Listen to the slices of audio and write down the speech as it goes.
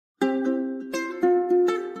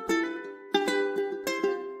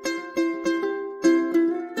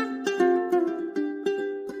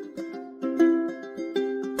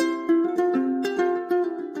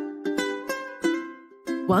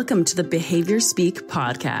Welcome to the Behaviour Speak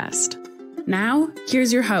podcast. Now,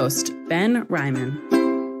 here's your host, Ben Ryman.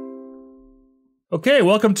 Okay,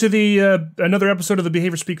 welcome to the another episode of the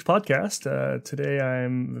Behaviour Speak podcast. Today,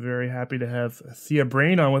 I'm very happy to have Thea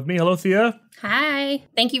Brain on with me. Hello, Thea. Hi.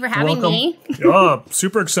 Thank you for having me. Oh,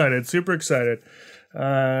 super excited.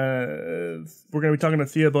 We're going to be talking to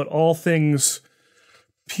Thea about all things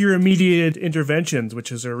peer-mediated interventions, which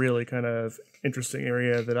is a really kind of interesting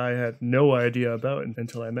area that I had no idea about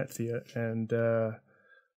until I met Thea. And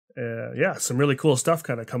some really cool stuff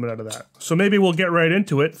kind of coming out of that. So maybe we'll get right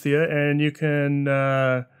into it, Thea, and you can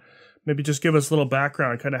maybe just give us a little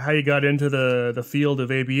background, kind of how you got into the field of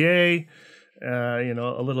ABA,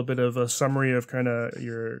 a little bit of a summary of kind of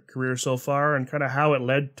your career so far, and kind of how it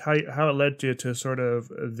led you to sort of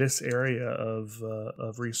this area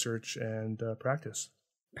of research and practice.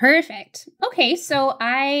 Perfect. Okay, so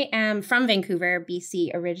I am from Vancouver,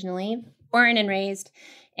 BC originally, born and raised.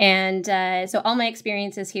 And so all my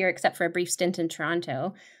experiences here, except for a brief stint in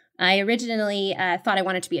Toronto. I originally thought I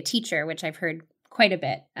wanted to be a teacher, which I've heard quite a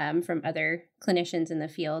bit from other clinicians in the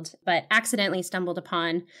field, but accidentally stumbled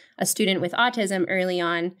upon a student with autism early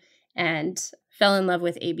on and fell in love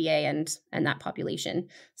with ABA and that population.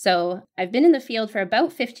 So I've been in the field for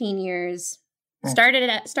about 15 years. Started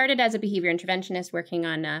as a behavior interventionist working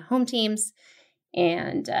on home teams,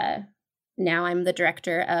 and now I'm the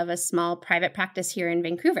director of a small private practice here in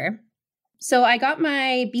Vancouver. So I got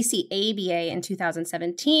my BCABA in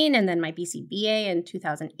 2017 and then my BCBA in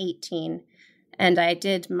 2018. And I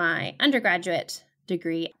did my undergraduate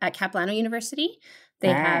degree at Capilano University. They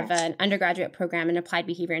have an undergraduate program in applied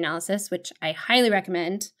behavior analysis, which I highly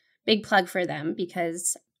recommend. Big plug for them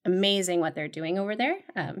because amazing what they're doing over there.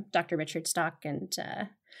 Dr. Richard Stock and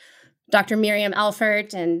Dr. Miriam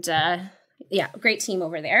Alfert and great team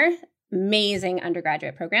over there. Amazing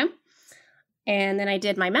undergraduate program. And then I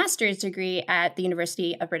did my master's degree at the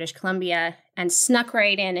University of British Columbia and snuck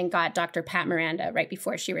right in and got Dr. Pat Miranda right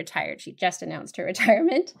before she retired. She just announced her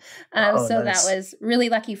retirement. Nice. That was really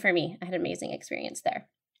lucky for me. I had an amazing experience there.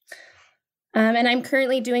 And I'm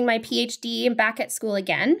currently doing my Ph.D. back at school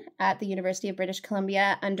again at the University of British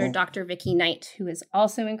Columbia under Dr. Vicky Knight, who is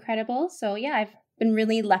also incredible. So yeah, I've been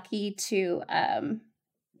really lucky to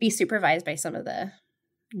be supervised by some of the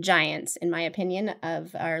giants, in my opinion,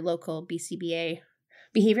 of our local BCBA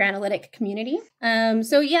behavior analytic community.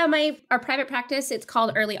 Our private practice, it's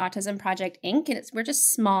called Early Autism Project, Inc. And we're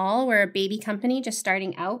just small. We're a baby company just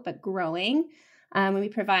starting out, but growing. We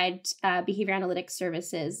provide behavior analytics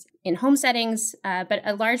services in home settings, but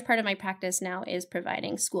a large part of my practice now is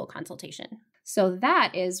providing school consultation. So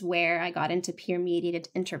that is where I got into peer-mediated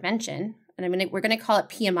intervention. And we're going to call it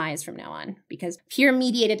PMIs from now on, because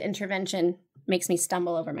peer-mediated intervention makes me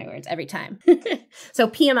stumble over my words every time. So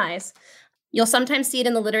PMIs, you'll sometimes see it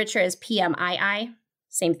in the literature as PMII,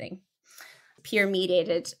 same thing.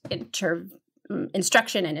 Peer-mediated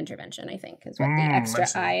instruction and intervention, I think, is what the extra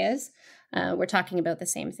I is. We're talking about the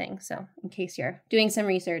same thing. So in case you're doing some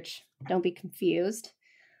research, don't be confused.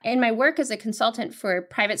 In my work as a consultant for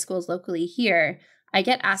private schools locally here, I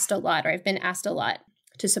get asked a lot, or I've been asked a lot,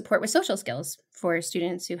 to support with social skills for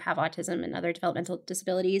students who have autism and other developmental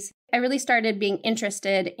disabilities. I really started being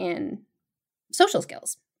interested in social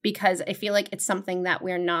skills because I feel like it's something that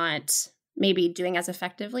we're not maybe doing as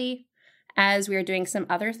effectively as we are doing some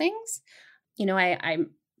other things. I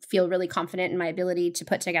feel really confident in my ability to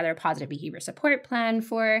put together a positive behavior support plan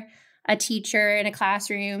for a teacher in a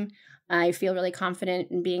classroom. I feel really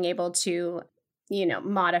confident in being able to,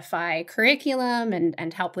 modify curriculum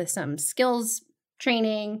and help with some skills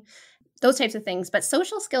training, those types of things. But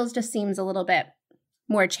social skills just seems a little bit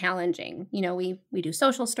more challenging. We do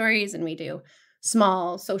social stories and we do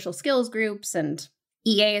small social skills groups, and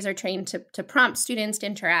EAs are trained to prompt students to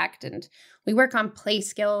interact, and we work on play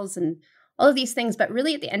skills and all of these things, but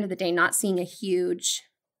really at the end of the day, not seeing a huge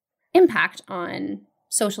impact on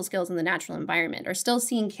social skills in the natural environment, or still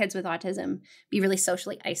seeing kids with autism be really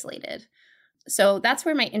socially isolated. So that's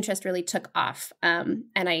where my interest really took off. And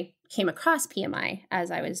I came across PMI as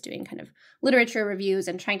I was doing kind of literature reviews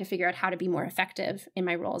and trying to figure out how to be more effective in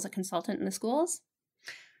my role as a consultant in the schools.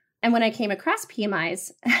 And when I came across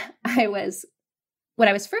PMIs, what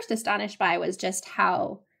I was first astonished by was just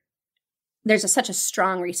how there's such a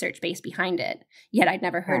strong research base behind it, yet I'd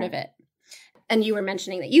never heard of it. And you were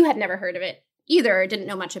mentioning that you had never heard of it either, or didn't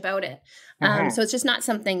know much about it. So it's just not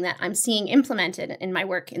something that I'm seeing implemented in my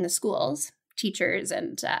work in the schools. Teachers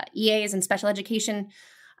and EAs and special education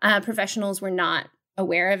professionals were not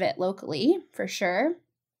aware of it locally, for sure.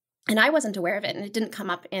 And I wasn't aware of it, and it didn't come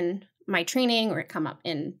up in my training or it come up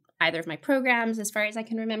in either of my programs as far as I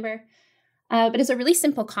can remember. But it's a really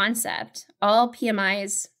simple concept. All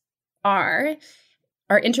PMIs are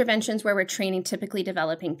interventions where we're training typically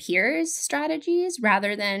developing peers strategies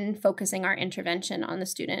rather than focusing our intervention on the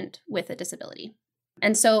student with a disability.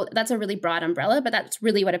 And so that's a really broad umbrella, but that's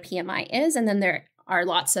really what a PMI is. And then there are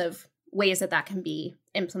lots of ways that can be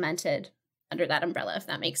implemented under that umbrella, if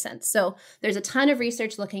that makes sense. So there's a ton of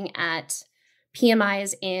research looking at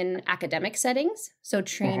PMIs in academic settings. So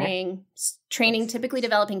training typically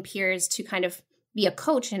developing peers to kind of be a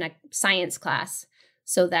coach in a science class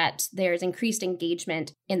so that there's increased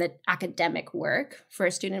engagement in the academic work for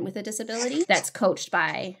a student with a disability that's coached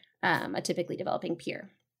by a typically developing peer.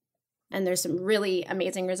 And there's some really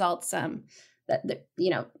amazing results that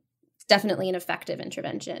definitely an effective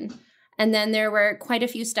intervention. And then there were quite a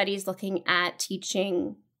few studies looking at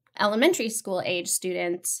teaching elementary school age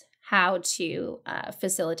students how to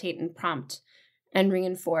facilitate and prompt and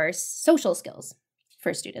reinforce social skills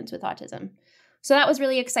for students with autism. So that was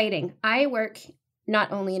really exciting. I work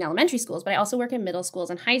not only in elementary schools, but I also work in middle schools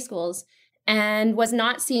and high schools, and was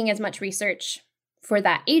not seeing as much research for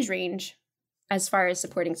that age range as far as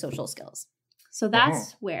supporting social skills. So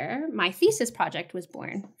that's where my thesis project was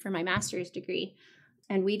born for my master's degree.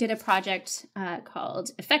 And we did a project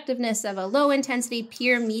called Effectiveness of a Low-Intensity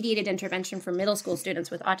Peer-Mediated Intervention for Middle School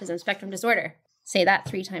Students with Autism Spectrum Disorder. Say that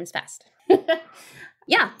 3 times fast.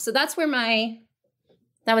 Yeah, so that's where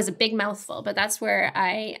that was a big mouthful, but that's where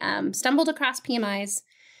I stumbled across PMIs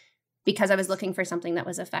because I was looking for something that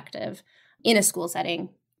was effective in a school setting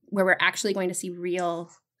where we're actually going to see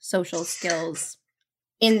real social skills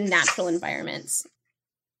in natural environments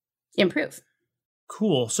improve.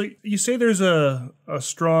 Cool. So you say there's a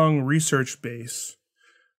strong research base,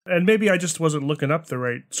 and maybe I just wasn't looking up the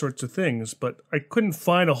right sorts of things, but I couldn't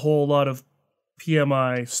find a whole lot of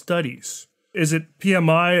PMI studies. Is it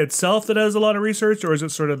PMI itself that has a lot of research, or is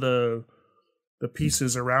it sort of the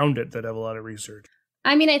pieces around it that have a lot of research?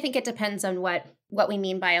 I mean, I think it depends on what we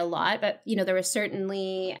mean by a lot, but there was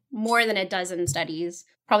certainly more than a dozen studies,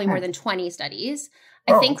 probably more than 20 studies.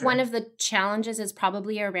 I think one of the challenges is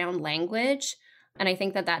probably around language, and I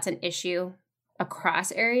think that that's an issue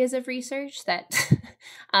across areas of research that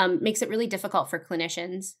makes it really difficult for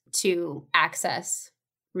clinicians to access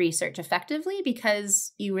research effectively,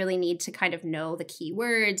 because you really need to kind of know the key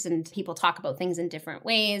words, and people talk about things in different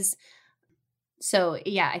ways. So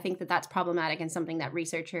yeah, I think that that's problematic and something that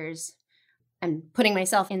researchers, and putting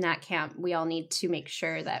myself in that camp, we all need to make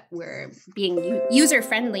sure that we're being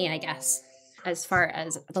user-friendly, I guess, as far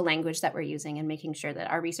as the language that we're using, and making sure that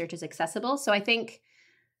our research is accessible. So I think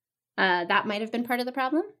that might have been part of the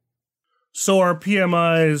problem. So are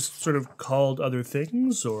PMIs sort of called other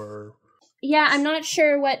things, or? Yeah, I'm not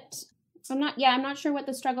sure what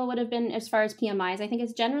the struggle would have been as far as PMIs. I think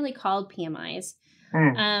it's generally called PMIs.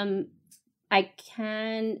 There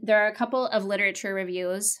are a couple of literature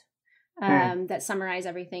reviews that summarize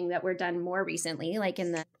everything that were done more recently, like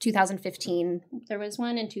in the 2015, there was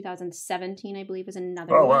one. In 2017, I believe, is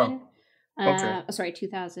another one.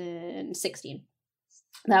 2016.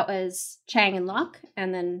 That was Chang and Locke,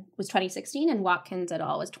 and then was 2016, and Watkins et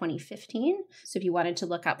al. Was 2015. So if you wanted to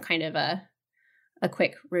look up kind of a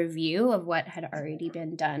quick review of what had already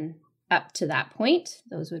been done up to that point,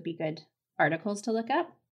 those would be good articles to look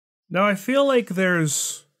up. Now, I feel like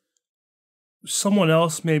there's someone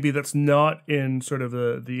else maybe that's not in sort of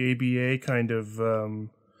the ABA kind of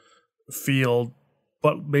field,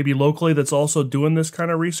 but maybe locally that's also doing this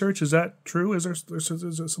kind of research. Is that true? Is there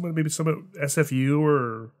someone, maybe someone at SFU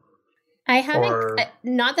or? I haven't,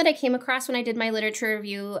 not that I came across when I did my literature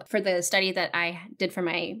review for the study that I did for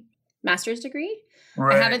my master's degree.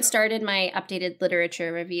 Right. I haven't started my updated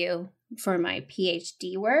literature review for my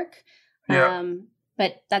Ph.D. work. Yeah.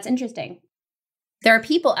 But that's interesting. There are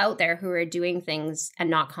people out there who are doing things and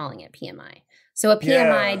not calling it PMI. So a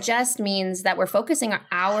PMI just means that we're focusing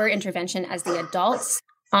our intervention as the adults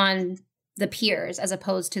on the peers as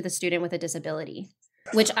opposed to the student with a disability,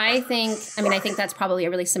 which I think that's probably a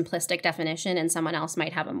really simplistic definition, and someone else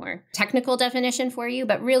might have a more technical definition for you.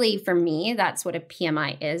 But really, for me, that's what a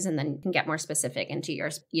PMI is. And then you can get more specific into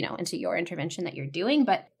your intervention that you're doing.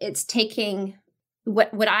 But it's taking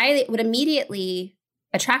what immediately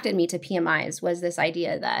attracted me to PMIs was this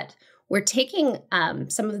idea that we're taking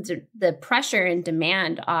some of the pressure and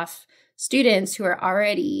demand off students who are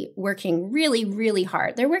already working really, really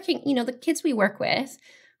hard. They're working, the kids we work with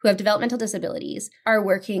who have developmental disabilities are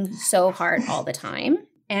working so hard all the time.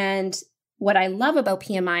 And what I love about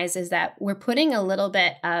PMIs is that we're putting a little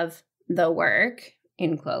bit of the work,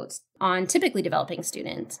 in quotes, on typically developing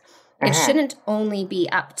students. It shouldn't only be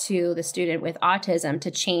up to the student with autism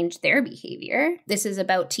to change their behavior. This is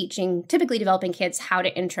about teaching typically developing kids how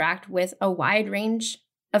to interact with a wide range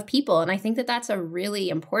of people. And I think that that's a really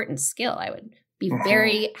important skill. I would be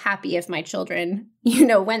very happy if my children,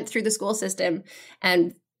 went through the school system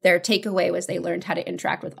and their takeaway was they learned how to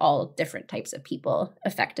interact with all different types of people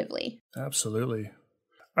effectively. Absolutely.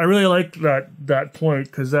 I really like that point,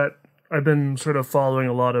 because I've been sort of following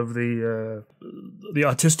a lot of the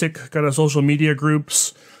autistic kind of social media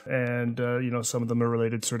groups, and some of them are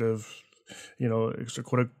related sort of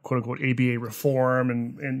quote unquote ABA reform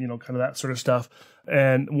and kind of that sort of stuff.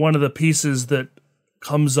 And one of the pieces that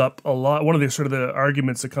comes up a lot, one of the sort of the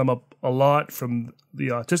arguments that come up a lot from the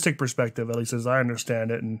autistic perspective, at least as I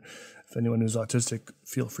understand it, and if anyone who's autistic,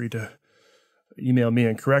 feel free to email me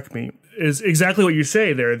and correct me, is exactly what you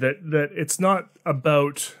say there, that it's not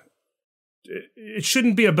about, it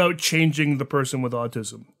shouldn't be about changing the person with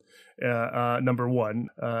autism, number one.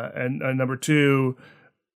 And number two,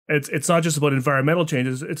 it's not just about environmental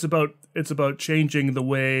changes, it's about changing the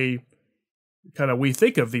way kind of we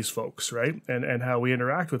think of these folks, right? And how we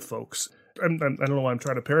interact with folks. I don't know why I'm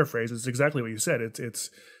trying to paraphrase. It's exactly what you said. It's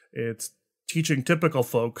teaching typical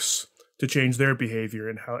folks to change their behavior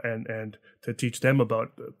and how and to teach them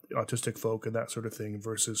about autistic folk and that sort of thing,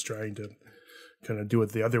 versus trying to kind of do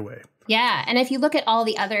it the other way. Yeah. And if you look at all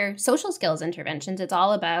the other social skills interventions, it's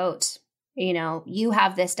all about, you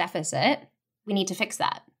have this deficit, we need to fix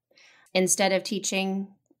that. Instead of teaching,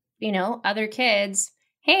 other kids,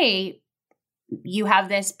 hey, you have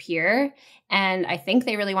this peer and I think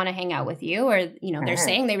they really want to hang out with you, or, they're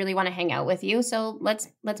saying they really want to hang out with you. So let's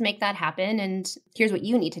make that happen. And here's what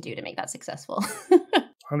you need to do to make that successful.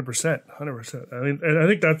 100%. I mean, and I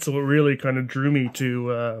think that's what really kind of drew me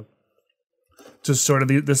to sort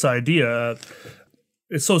of this idea.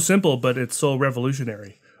 It's so simple, but it's so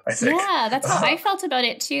revolutionary, I think. Yeah, that's how I felt about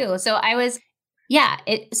it too. So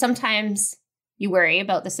sometimes you worry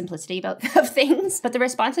about the simplicity of things, but the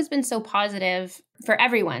response has been so positive for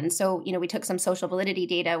everyone. So, we took some social validity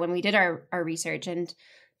data when we did our research, and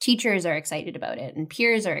teachers are excited about it and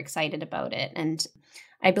peers are excited about it. And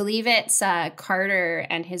I believe it's Carter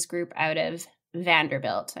and his group out of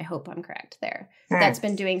Vanderbilt, I hope I'm correct there, that's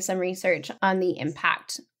been doing some research on the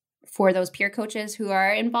impact for those peer coaches who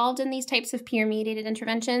are involved in these types of peer-mediated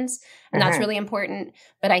interventions. And that's really important.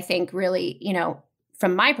 But I think really,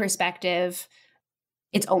 from my perspective,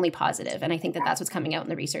 it's only positive. And I think that that's what's coming out in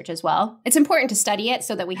the research as well. It's important to study it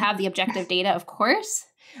so that we have the objective data, of course.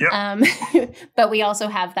 Yep. But we also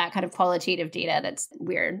have that kind of qualitative data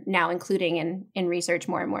we're now including in research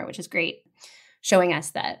more and more, which is great, showing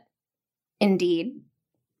us that indeed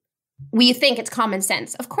we think it's common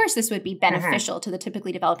sense. Of course, this would be beneficial to the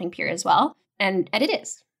typically developing peer as well. And it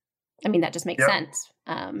is. I mean, that just makes sense.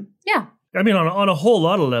 Yeah. I mean, on a whole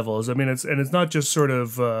lot of levels. I mean, it's not just sort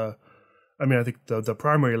of, I think the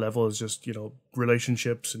primary level is just,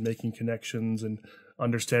 relationships and making connections and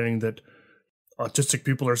understanding that autistic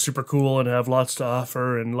people are super cool and have lots to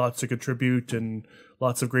offer and lots to contribute and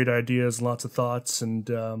lots of great ideas and lots of thoughts and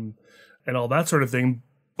all that sort of thing.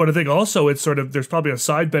 But I think also it's sort of, there's probably a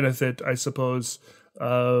side benefit, I suppose,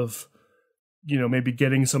 of, maybe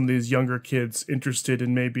getting some of these younger kids interested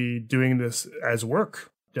in maybe doing this as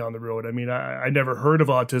work down the road. I mean, I never heard of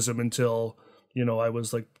autism until, I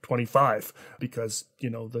was like 25, because,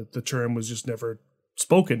 the term was just never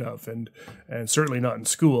spoken of, and certainly not in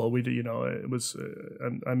school. We did, it was,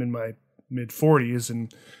 I'm in my mid 40s,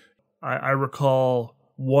 and I recall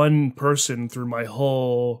one person through my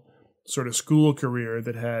whole sort of school career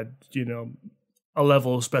that had, a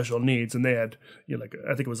level of special needs, and they had,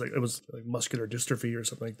 I think it was like muscular dystrophy or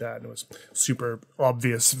something like that, and it was super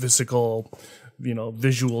obvious visual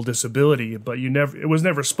disability, but it was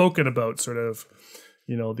never spoken about, sort of,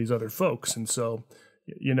 these other folks, and so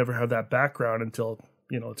you never have that background until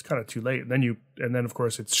it's kind of too late, and then of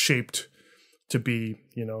course it's shaped to be,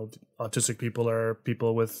 autistic people are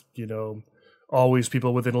people with, always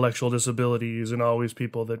people with intellectual disabilities, and always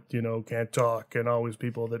people that can't talk, and always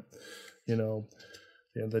people that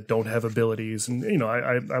that don't have abilities. And,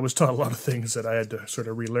 I was taught a lot of things that I had to sort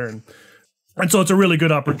of relearn. And so it's a really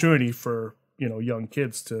good opportunity for, young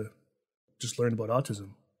kids to just learn about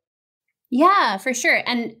autism. Yeah, for sure.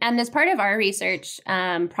 And as part of our research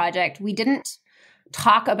project, we didn't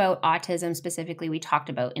talk about autism specifically. We talked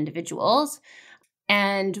about individuals.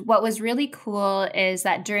 And what was really cool is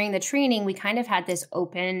that during the training, we kind of had this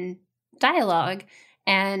open dialogue.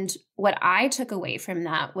 And what I took away from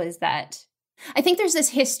that was that I think there's this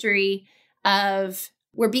history of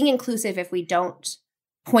we're being inclusive if we don't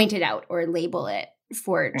point it out or label it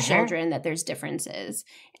for children that there's differences.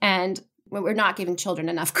 And we're not giving children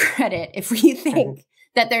enough credit if we think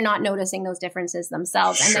that they're not noticing those differences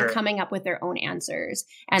themselves and then coming up with their own answers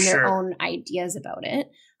and their own ideas about it.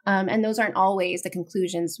 And those aren't always the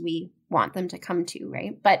conclusions we want them to come to,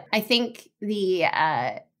 right? But I think the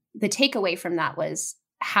takeaway from that was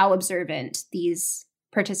how observant these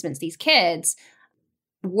participants, these kids,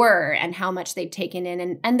 were and how much they'd taken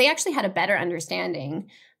in. And they actually had a better understanding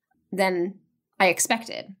than I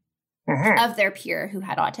expected of their peer who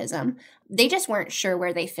had autism. They just weren't sure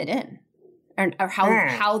where they fit in or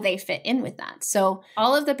how they fit in with that. So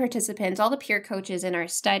all of the participants, all the peer coaches in our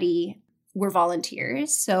study were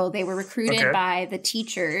volunteers. So they were recruited by the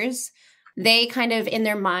teachers. They kind of, in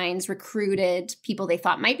their minds, recruited people they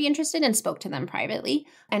thought might be interested and spoke to them privately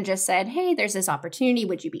and just said, hey, there's this opportunity.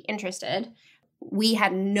 Would you be interested? We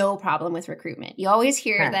had no problem with recruitment. You always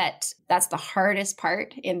hear that that's the hardest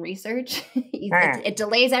part in research. It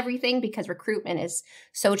delays everything because recruitment is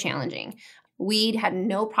so challenging. We had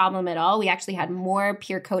no problem at all. We actually had more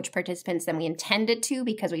peer coach participants than we intended to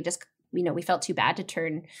because we just, we felt too bad to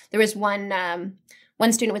turn. There was one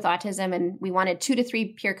student with autism and we wanted 2 to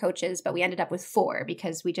 3 peer coaches, but we ended up with 4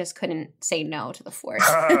 because we just couldn't say no to the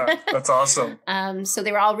 4th. That's awesome. So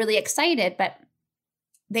they were all really excited, but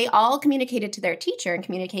they all communicated to their teacher and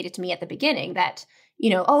communicated to me at the beginning that,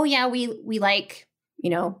 oh yeah, we like,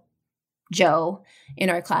 Joe in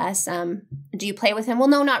our class. Do you play with him? Well,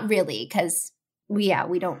 no, not really. Cause we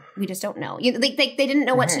just don't know. They didn't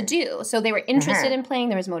know what to do. So they were interested in playing.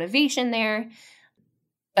 There was motivation there,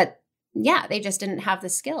 but yeah, they just didn't have the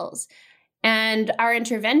skills. And our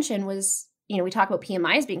intervention was, we talk about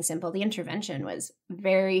PMIs being simple. The intervention was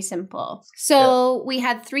very simple. So we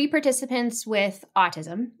had 3 participants with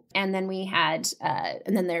autism, and then we had,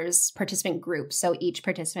 and then there's participant groups. So each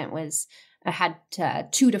participant had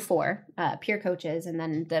 2 to 4 peer coaches, and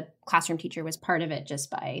then the classroom teacher was part of it just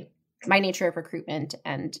by nature of recruitment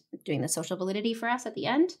and doing the social validity for us at the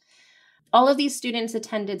end. All of these students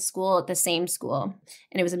attended school at the same school,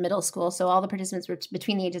 and it was a middle school. So all the participants were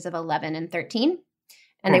between the ages of 11 and 13.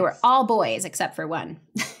 And they were all boys except for one.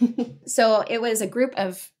 So it was a group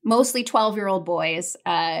of mostly 12-year-old boys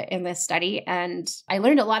in this study. And I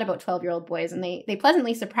learned a lot about 12-year-old boys, and they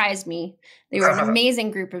pleasantly surprised me. They were an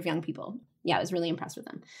amazing group of young people. Yeah, I was really impressed with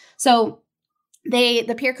them. So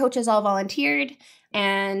the peer coaches all volunteered,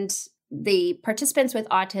 and the participants with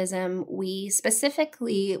autism, we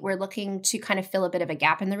specifically were looking to kind of fill a bit of a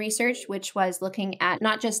gap in the research, which was looking at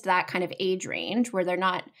not just that kind of age range where they're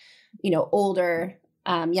not, older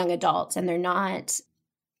young adults, and they're not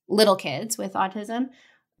little kids with autism.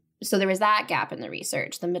 So there was that gap in the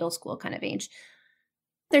research, the middle school kind of age.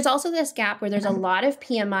 There's also this gap where there's a lot of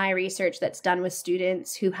PMI research that's done with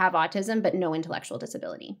students who have autism but no intellectual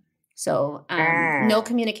disability. So no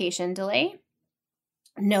communication delay,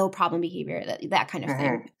 no problem behavior, that kind of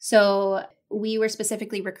thing. So we were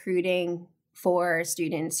specifically recruiting for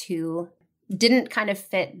students who didn't kind of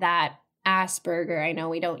fit that Asperger. I know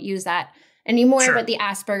we don't use that anymore, but the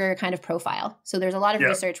Asperger kind of profile. So there's a lot of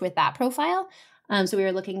research with that profile. So we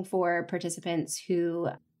were looking for participants who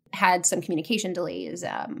had some communication delays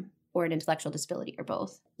or an intellectual disability or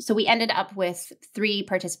both. So we ended up with 3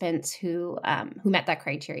 participants who met that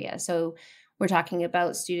criteria. So we're talking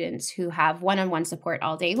about students who have one-on-one support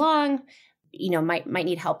all day long, might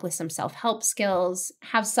need help with some self-help skills,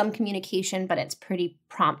 have some communication, but it's pretty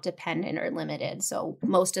prompt dependent or limited. So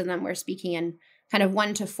most of them were speaking in kind of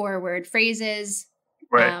 1 to 4 word phrases.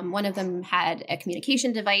 Right. One of them had a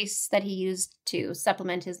communication device that he used to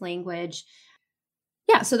supplement his language.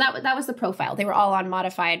 Yeah, so that was the profile. They were all on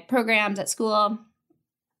modified programs at school.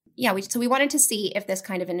 Yeah, so we wanted to see if this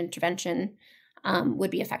kind of an intervention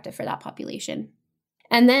would be effective for that population.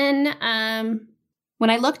 And then when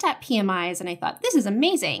I looked at PMIs and I thought, this is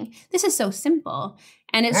amazing. This is so simple.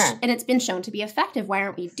 And it's been shown to be effective. Why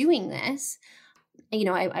aren't we doing this?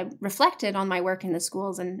 I reflected on my work in the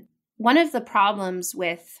schools, and one of the problems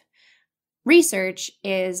with research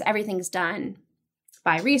is everything's done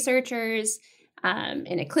by researchers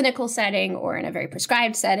in a clinical setting or in a very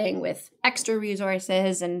prescribed setting with extra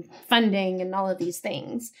resources and funding and all of these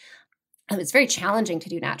things. It's very challenging to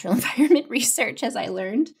do natural environment research, as I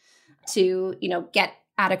learned, to, get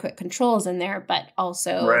adequate controls in there, but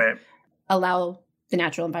also allow the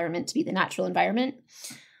natural environment to be the natural environment.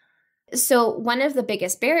 So one of the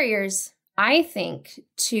biggest barriers, I think,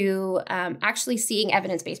 to actually seeing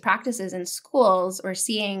evidence-based practices in schools or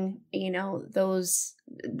seeing,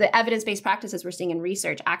 the evidence-based practices we're seeing in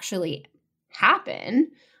research actually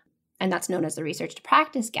happen, and that's known as the research to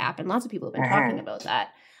practice gap, and lots of people have been talking about that,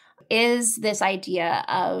 is this idea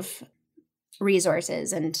of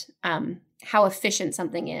resources and how efficient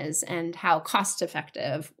something is and how cost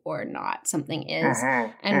effective or not something is,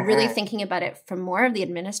 and really thinking about it from more of the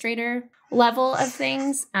administrator level of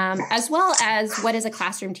things, as well as what is a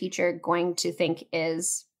classroom teacher going to think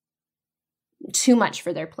is too much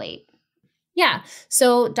for their plate. Yeah.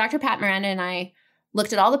 So Dr. Pat Miranda and I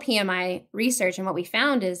looked at all the PMI research, and what we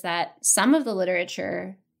found is that some of the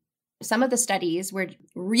literature, some of the studies were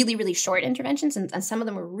really, really short interventions, and some of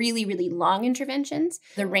them were really, really long interventions.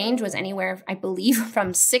 The range was anywhere, I believe,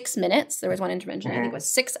 from 6 minutes. There was one intervention, I think it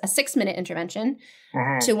was a 6-minute intervention,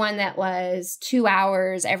 to one that was 2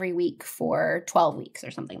 hours every week for 12 weeks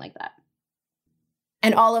or something like that.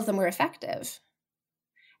 And all of them were effective.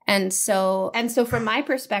 And so from my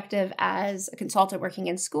perspective as a consultant working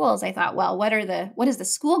in schools, I thought, well, what is the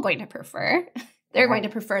school going to prefer? They're going to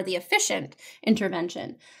prefer the efficient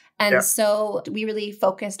intervention. And so we really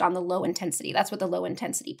focused on the low intensity. That's what the low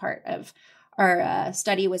intensity part of our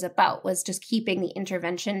study was about, was just keeping the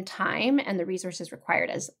intervention time and the resources required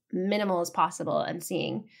as minimal as possible and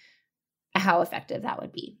seeing how effective that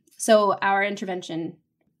would be. So our intervention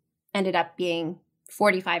ended up being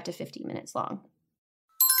 45 to 50 minutes long.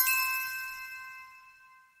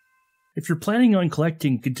 If you're planning on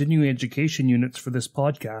collecting continuing education units for this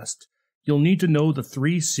podcast, you'll need to know the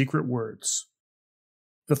 3 secret words.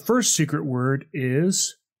 The first secret word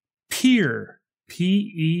is peer,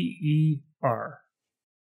 P-E-E-R.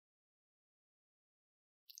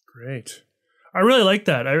 Great. I really like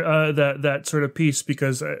that. That sort of piece,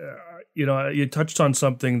 because you touched on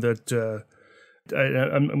something that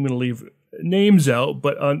I'm going to leave names out,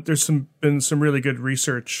 but there's been some really good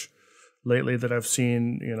research lately that I've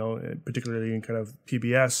seen, particularly in kind of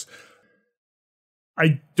PBS.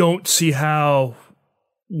 I don't see how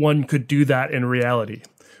one could do that in reality,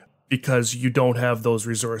 because you don't have those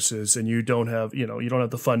resources, and you don't have, you don't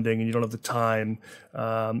have the funding, and you don't have the time,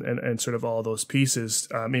 and sort of all those pieces.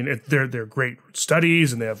 I mean, they're great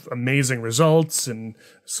studies, and they have amazing results and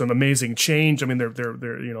some amazing change. I mean,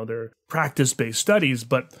 they're practice-based studies,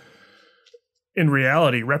 but in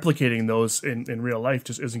reality, replicating those in real life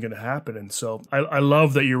just isn't going to happen. And so I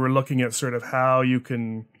love that you were looking at sort of how you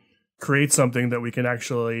can create something that we can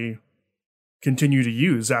actually continue to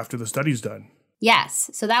use after the study's done. Yes.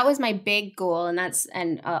 So that was my big goal.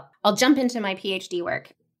 And I'll jump into my PhD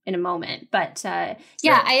work in a moment. But I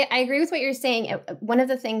agree with what you're saying. One of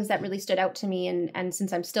the things that really stood out to me, and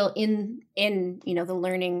since I'm still in the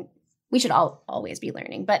learning, we should always be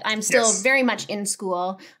learning, but I'm still very much in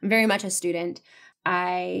school. I'm very much a student.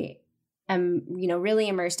 I am, really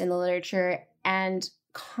immersed in the literature and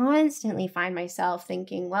constantly find myself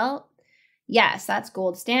thinking, well, yes, that's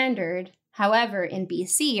gold standard. However, in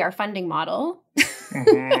BC, our funding model,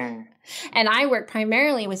 and I work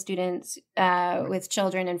primarily with students, with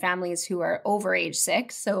children and families who are over age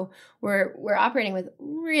 6. So we're operating with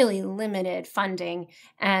really limited funding,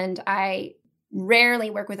 and I rarely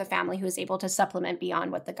work with a family who is able to supplement beyond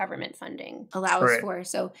what the government funding allows for.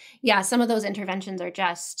 So some of those interventions are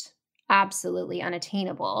just absolutely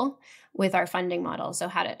unattainable with our funding model. So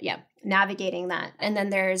how to, navigating that. And then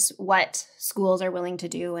there's what schools are willing to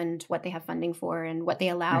do and what they have funding for and what they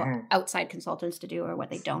allow outside consultants to do or what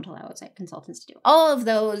they don't allow outside consultants to do. All of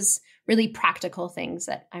those really practical things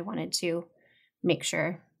that I wanted to make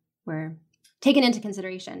sure were taken into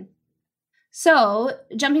consideration. So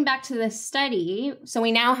jumping back to this study, so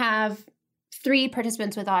we now have 3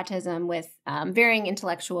 participants with autism with varying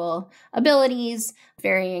intellectual abilities,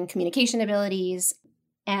 varying communication abilities,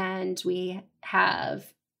 and we have,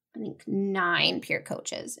 I think, 9 peer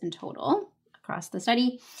coaches in total across the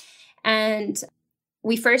study. And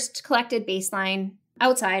we first collected baseline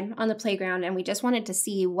outside on the playground, and we just wanted to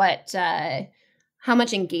see how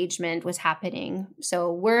much engagement was happening.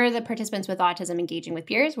 So were the participants with autism engaging with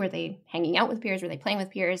peers? Were they hanging out with peers? Were they playing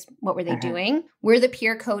with peers? What were they doing? Were the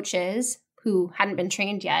peer coaches who hadn't been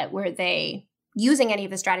trained yet, were they using any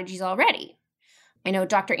of the strategies already? I know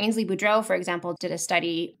Dr. Ainsley Boudreau, for example, did a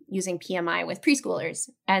study using PMI with preschoolers.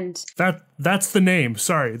 And that's the name.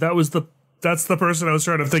 Sorry, that's the person I was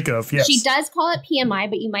trying to think of. Yes. She does call it PMI,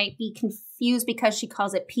 but you might be confused because she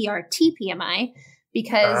calls it PRT PMI.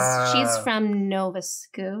 Because she's from Nova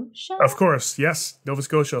Scotia. Of course, yes. Nova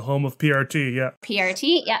Scotia, home of PRT, yeah.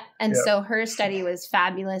 PRT, yeah. And so her study was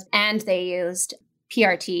fabulous. And they used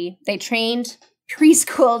PRT. They trained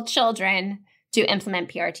preschool children to implement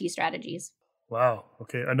PRT strategies. Wow.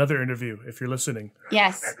 Okay, another interview if you're listening.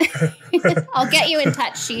 Yes. I'll get you in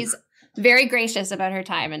touch. She's very gracious about her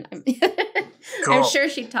time. And cool. I'm sure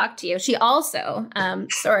she'd talk to you. She also,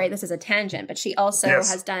 sorry, this is a tangent, but she also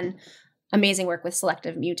has done amazing work with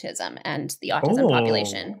selective mutism and the autism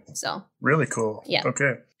population. So really cool. Yeah.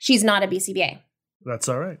 Okay. She's not a BCBA. That's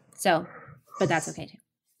all right. So, but that's okay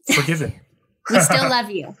too. Forgiven. We still love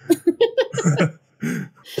you.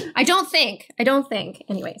 I don't think.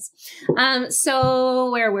 Anyways.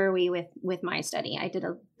 So where were we with my study? I did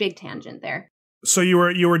a big tangent there. So you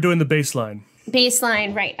were doing the baseline.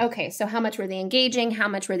 Baseline, right. Okay. So how much were they engaging? How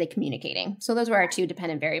much were they communicating? So those were our two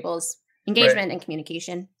dependent variables, engagement and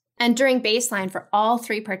communication. And during baseline for all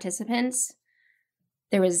 3 participants,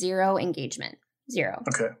 there was 0 engagement. 0.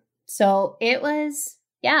 Okay. So it was,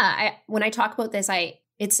 when I talk about this,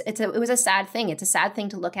 it was a sad thing. It's a sad thing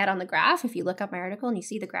to look at on the graph. If you look up my article and you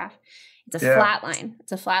see the graph, it's a flat line.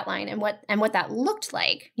 It's a flat line. And what that looked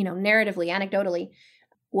like, narratively, anecdotally,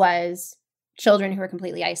 was children who were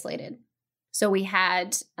completely isolated. So we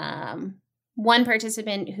had one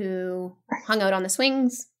participant who hung out on the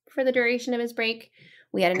swings for the duration of his break.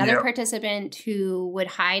 We had another participant who would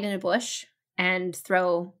hide in a bush and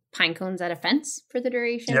throw pine cones at a fence for the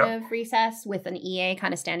duration of recess, with an EA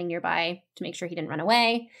kind of standing nearby to make sure he didn't run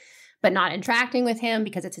away, but not interacting with him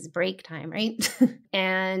because it's his break time, right?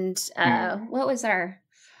 And what was our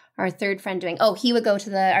third friend doing? Oh,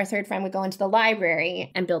 our third friend would go into the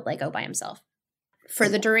library and build Lego by himself. For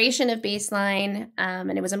the duration of baseline,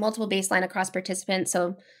 and it was a multiple baseline across participants,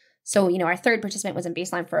 so our third participant was in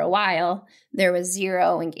baseline for a while, there was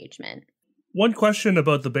 0 engagement. One question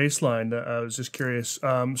about the baseline, I was just curious.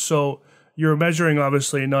 So you're measuring,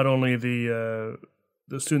 obviously, not only the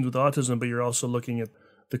students with autism, but you're also looking at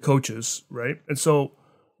the coaches, right? And so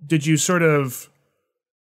did you sort of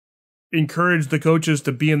encourage the coaches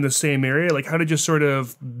to be in the same area? Like, how did you sort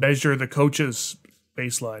of measure the coaches'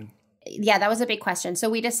 baseline? Yeah, that was a big question. So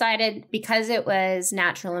we decided, because it was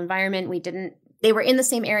natural environment, they were in the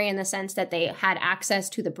same area in the sense that they had access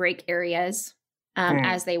to the break areas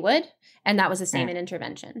as they would. And that was the same in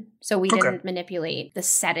intervention. So we didn't manipulate the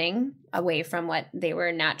setting away from what they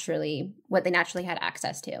naturally had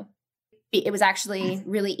access to. It was actually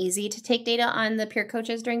really easy to take data on the peer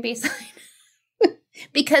coaches during baseline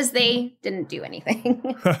because they didn't do anything.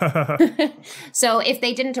 So if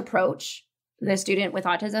they didn't approach the student with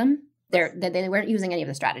autism, they weren't using any of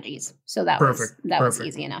the strategies. So that was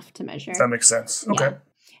easy enough to measure. That makes sense. Okay.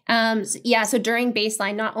 So during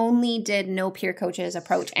baseline, not only did no peer coaches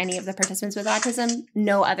approach any of the participants with autism,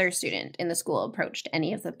 no other student in the school approached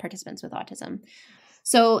any of the participants with autism.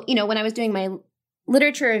 So, when I was doing my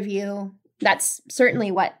literature review, that's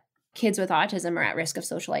certainly what kids with autism are at risk of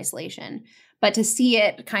social isolation. But to see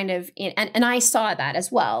it kind of, and I saw that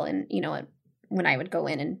as well. And, when I would go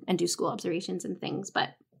in and do school observations and things, but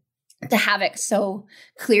to have it so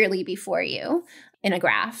clearly before you in a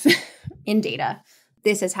graph, in data,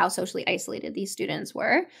 this is how socially isolated these students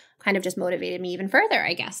were, kind of just motivated me even further,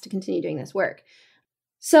 I guess, to continue doing this work.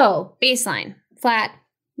 So baseline, flat,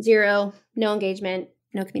 0, no engagement,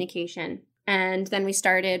 no communication. And then we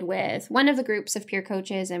started with one of the groups of peer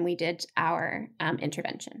coaches and we did our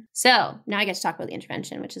intervention. So now I get to talk about the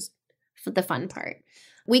intervention, which is the fun part.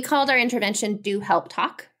 We called our intervention Do Help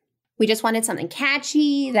Talk. We just wanted something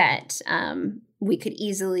catchy that we could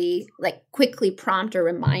easily, quickly prompt or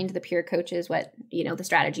remind the peer coaches what, the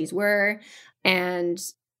strategies were. And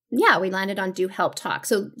we landed on Do Help Talk.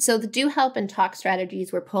 So the Do Help and Talk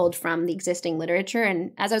strategies were pulled from the existing literature.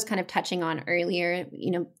 And as I was kind of touching on earlier,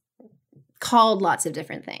 called lots of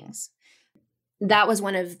different things. That was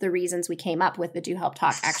one of the reasons we came up with the Do Help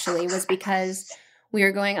Talk, actually, was because we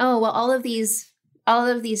were going, all of these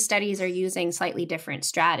studies are using slightly different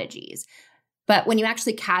strategies. But when you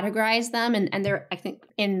actually categorize them, and there, I think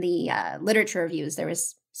in the literature reviews, there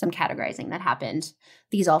was some categorizing that happened.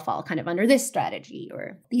 These all fall kind of under this strategy,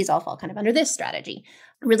 or these all fall kind of under this strategy.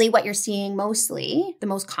 Really what you're seeing mostly, the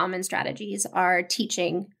most common strategies are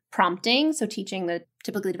teaching prompting. So teaching the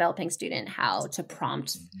typically developing student how to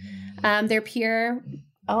prompt their peer.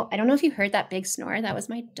 Oh, I don't know if you heard that big snore. That was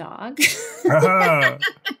my dog. That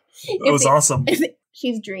was awesome.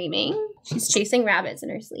 She's dreaming. She's chasing rabbits in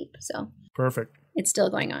her sleep. So perfect. It's still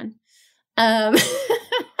going on. That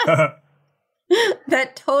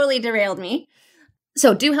totally derailed me.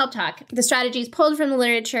 So Do Help Talk. The strategies pulled from the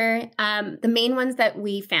literature. The main ones that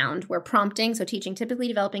we found were prompting. So teaching typically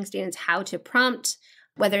developing students how to prompt,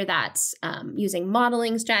 whether that's using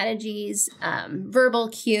modeling strategies, verbal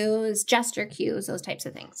cues, gesture cues, those types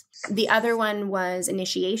of things. The other one was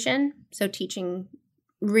initiation. So teaching,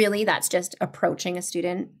 really, that's just approaching a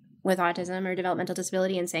student with autism or developmental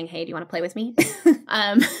disability and saying, hey, do you want to play with me?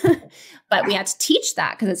 But we had to teach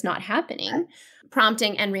that because it's not happening.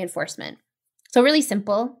 Prompting and reinforcement. So really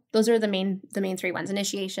simple. Those are the main 3 ones: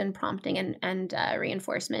 initiation, prompting, and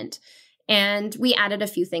reinforcement. And we added a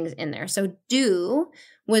few things in there. So do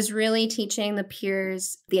was really teaching the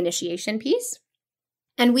peers the initiation piece.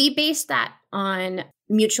 And we based that on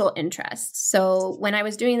mutual interests. So when I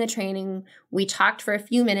was doing the training, we talked for a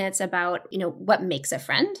few minutes about, what makes a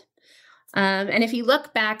friend. And if you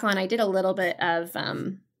look back on, I did a little bit of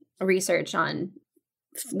research on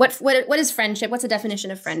what is friendship? What's the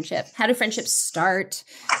definition of friendship? How do friendships start?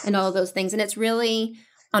 And all of those things. And it's really,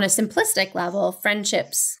 on a simplistic level,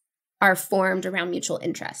 friendships are formed around mutual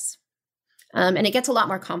interests. And it gets a lot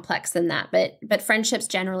more complex than that. But friendships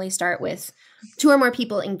generally start with two or more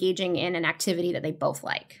people engaging in an activity that they both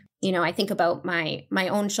like. I think about my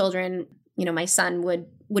own children. My son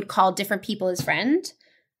would call different people his friend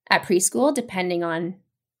at preschool, depending on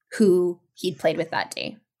who he'd played with that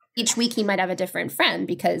day. Each week he might have a different friend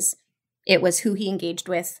because it was who he engaged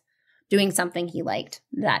with doing something he liked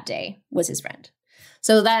that day was his friend.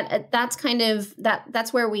 So that's kind of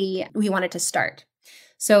that's where we wanted to start.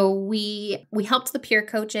 So we helped the peer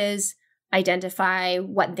coaches identify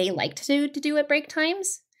what they liked to do at break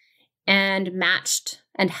times, and matched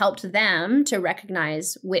and helped them to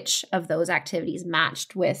recognize which of those activities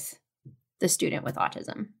matched with the student with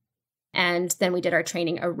autism. And then we did our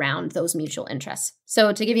training around those mutual interests.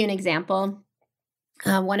 So to give you an example,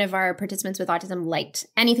 one of our participants with autism liked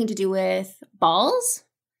anything to do with balls.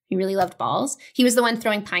 He really loved balls. He was the one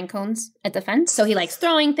throwing pine cones at the fence. So he likes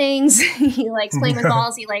throwing things. He likes playing with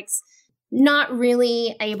balls. He likes not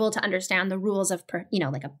really able to understand the rules of,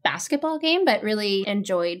 like a basketball game, but really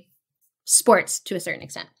enjoyed sports to a certain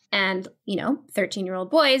extent. And,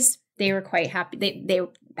 13-year-old boys, they were quite happy.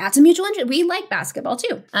 That's a mutual interest. We like basketball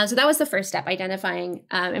too. So that was the first step, identifying,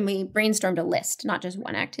 and we brainstormed a list, not just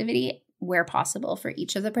one activity, where possible for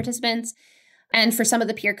each of the participants. And for some of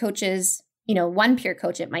the peer coaches, one peer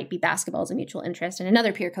coach, it might be basketball as a mutual interest, and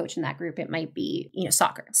another peer coach in that group, it might be,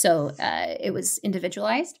 soccer. So it was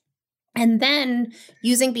individualized. And then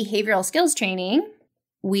using behavioral skills training,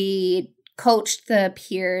 we coached the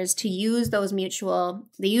peers to use those mutual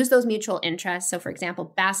interests. So for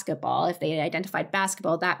example, basketball, if they identified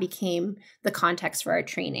basketball, that became the context for our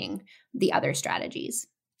training, the other strategies.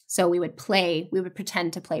 So we would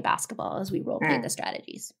pretend to play basketball as we role played the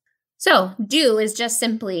strategies. So do is just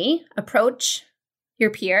simply approach your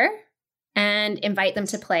peer and invite them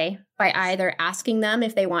to play by either asking them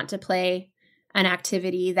if they want to play an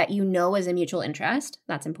activity that is a mutual interest.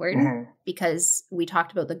 That's important because we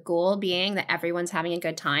talked about the goal being that everyone's having a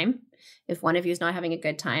good time. If one of you is not having a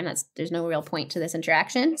good time, there's no real point to this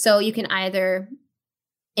interaction. So you can either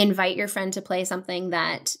invite your friend to play something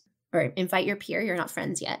or invite your peer, you're not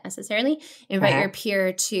friends yet necessarily, invite your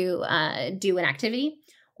peer to do an activity,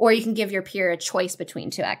 or you can give your peer a choice between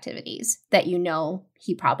two activities that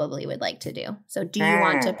he probably would like to do. So do you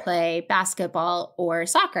want to play basketball or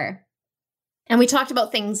soccer? And we talked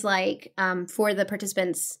about things like, for the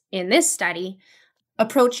participants in this study,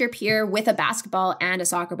 approach your peer with a basketball and a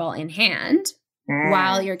soccer ball in hand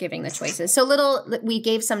while you're giving the choices. So we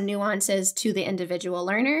gave some nuances to the individual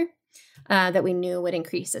learner that we knew would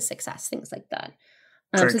increase the success, things like that.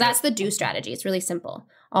 So that's the do strategy. It's really simple.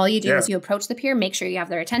 All you do is you approach the peer, make sure you have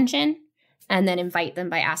their attention, and then invite them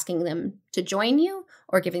by asking them to join you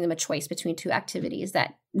or giving them a choice between two activities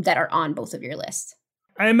that are on both of your lists.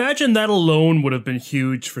 I imagine that alone would have been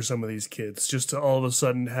huge for some of these kids, just to all of a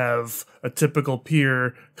sudden have a typical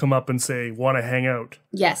peer come up and say, want to hang out.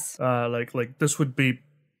 Yes. Like this would be,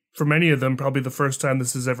 for many of them, probably the first time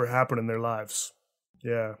this has ever happened in their lives.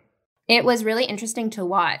 Yeah. It was really interesting to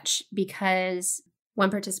watch because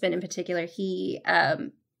one participant in particular, he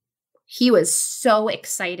was so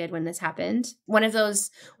excited when this happened. One of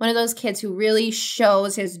those kids who really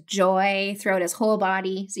shows his joy throughout his whole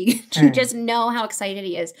body. So you just know how excited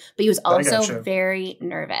he is. But he was also very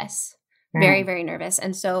nervous, very, very nervous.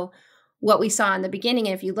 And so what we saw in the beginning,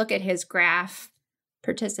 if you look at his graph,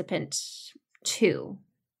 participant 2,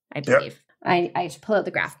 I believe. I should pull out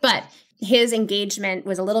the graph. But his engagement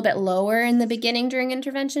was a little bit lower in the beginning during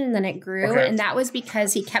intervention, and then it grew. Okay. And that was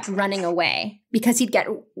because he kept running away, because he'd get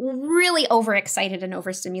really overexcited and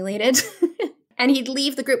overstimulated. And he'd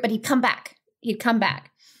leave the group, but he'd come back.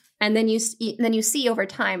 And then you see over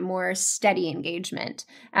time more steady engagement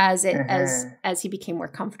as he became more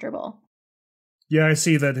comfortable. Yeah, I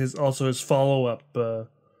see that his follow-up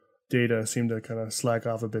data seemed to kind of slack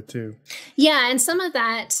off a bit too. Yeah, and some of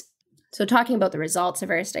that. So talking about the results of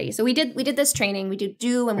our study. So we did this training. We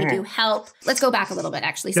do and we do help. Let's go back a little bit,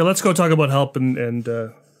 actually. Yeah, let's go talk about help and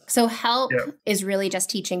So help is really just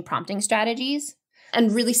teaching prompting strategies,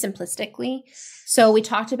 and really simplistically. So we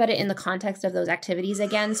talked about it in the context of those activities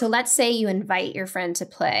again. So let's say you invite your friend to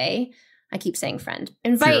play I keep saying friend.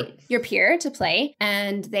 Invite your peer to play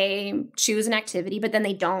and they choose an activity, but then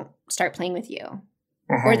they don't start playing with you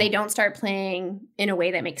or they don't start playing in a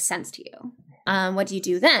way that makes sense to you. What do you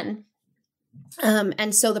do then?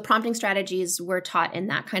 And so the prompting strategies were taught in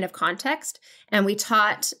that kind of context. And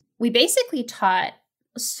we basically taught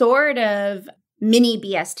sort of mini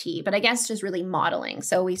BST, but I guess just really modeling.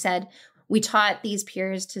 So we taught these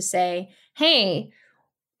peers to say, hey,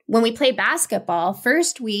 when we play basketball,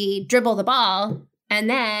 first we dribble the ball and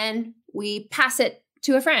then we pass it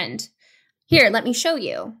to a friend. Here, let me show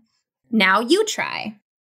you. Now you try.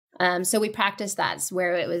 So we practiced that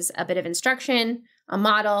where it was a bit of instruction, a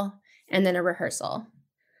model, and then a rehearsal.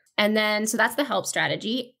 And then, so that's the help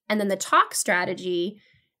strategy. And then the talk strategy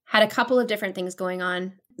had a couple of different things going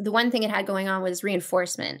on. The one thing it had going on was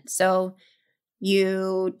reinforcement. So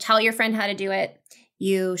you tell your friend how to do it,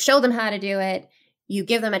 you show them how to do it, you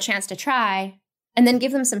give them a chance to try, and then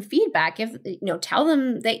give them some feedback. Tell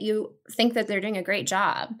them that you think that they're doing a great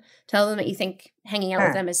job. Tell them that you think hanging out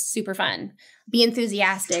with them is super fun. Be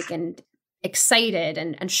enthusiastic and excited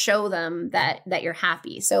and show them that you're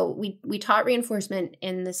happy. So we taught reinforcement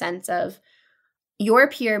in the sense of your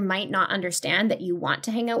peer might not understand that you want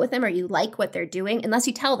to hang out with them or you like what they're doing unless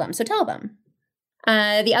you tell them. So tell them.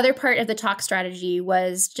 The other part of the talk strategy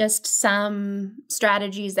was just some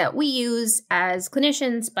strategies that we use as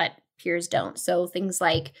clinicians, but peers don't. So things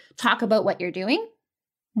like talk about what you're doing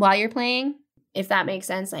while you're playing, if that makes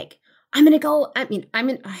sense. Like, I'm going to go.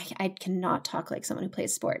 I cannot talk like someone who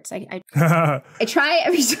plays sports. I try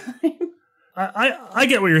every time. I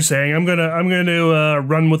get what you're saying. I'm gonna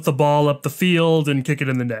run with the ball up the field and kick it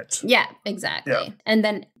in the net. Yeah, exactly. Yeah. And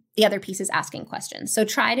then the other piece is asking questions. So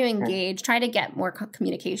try to engage, try to get more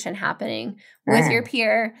communication happening with your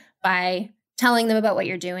peer by telling them about what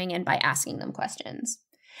you're doing and by asking them questions.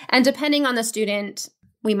 And depending on the student,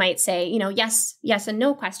 we might say, yes and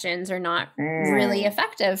no questions are not really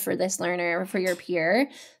effective for this learner or for your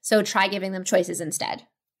peer. So try giving them choices instead,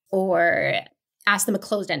 or ask them a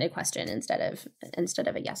closed-ended question instead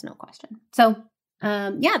of a yes/no question. So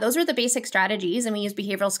those are the basic strategies. And we use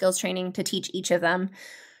behavioral skills training to teach each of them.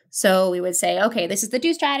 So we would say, okay, this is the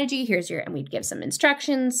do strategy. And we'd give some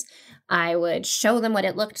instructions. I would show them what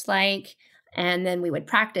it looked like. And then we would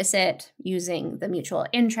practice it using the mutual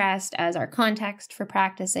interest as our context for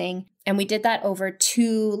practicing. And we did that over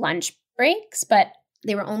 2 lunch breaks, but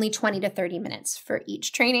they were only 20 to 30 minutes for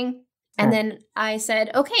each training. And then I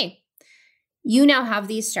said, okay, you now have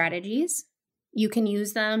these strategies. You can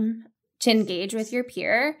use them to engage with your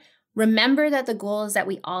peer. Remember that the goal is that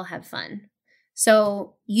we all have fun.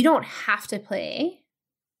 So you don't have to play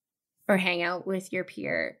or hang out with your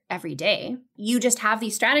peer every day. You just have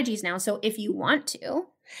these strategies now. So if you want to,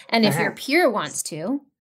 and if your peer wants to,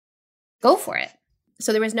 go for it.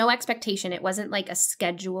 So there was no expectation. It wasn't like a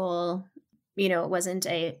schedule, it wasn't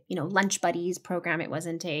a, lunch buddies program. It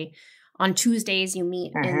wasn't on Tuesdays you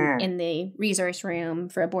meet in the resource room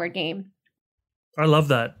for a board game. I love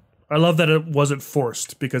that. I love that it wasn't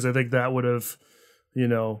forced, because I think that would have,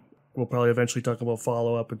 we'll probably eventually talk about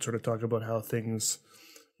follow-up and sort of talk about how things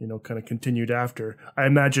kind of continued after. I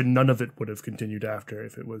imagine none of it would have continued after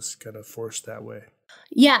if it was kind of forced that way.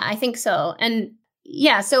 Yeah, I think so. And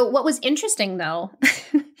so what was interesting though,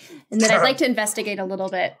 and that I'd like to investigate a little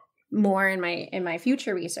bit more in my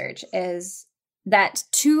future research, is that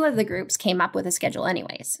 2 of the groups came up with a schedule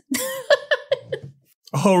anyways.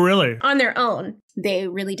 Oh, really? On their own. They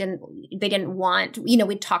didn't want,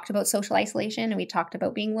 we talked about social isolation and we talked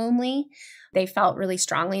about being lonely. They felt really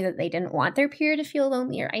strongly that they didn't want their peer to feel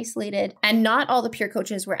lonely or isolated. And not all the peer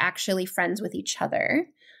coaches were actually friends with each other.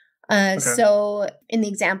 So in the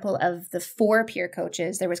example of the 4 peer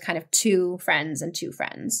coaches, there was kind of 2 friends and 2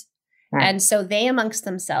 friends. And so they amongst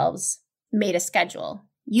themselves made a schedule.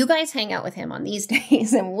 You guys hang out with him on these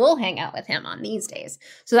days and we'll hang out with him on these days.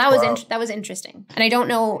 So that was interesting. And I don't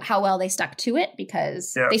know how well they stuck to it,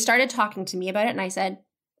 because they started talking to me about it and I said,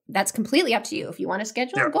 that's completely up to you. If you want a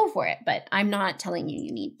schedule, go for it. But I'm not telling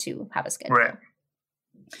you need to have a schedule.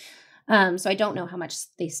 Right. So I don't know how much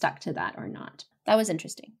they stuck to that or not. That was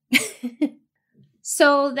interesting.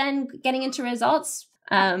 So then getting into results,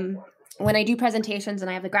 when I do presentations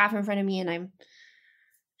and I have the graph in front of me and I'm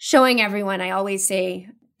showing everyone, I always say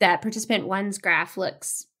that participant 1's graph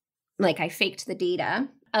looks like I faked the data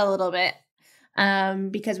a little bit,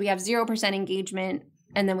 because we have 0% engagement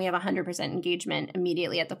and then we have 100% engagement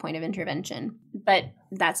immediately at the point of intervention. But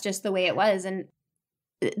that's just the way it was. And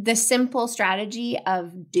the simple strategy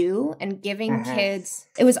of do and giving kids,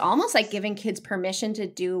 it was almost like giving kids permission to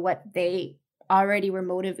do what they already were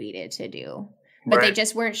motivated to do. but they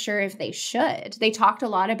just weren't sure if they should. They talked a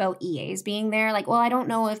lot about EAs being there. Like, well, I don't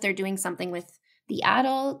know if they're doing something with the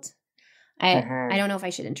adult. I don't know if I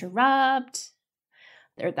should interrupt.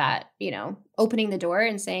 Or that, opening the door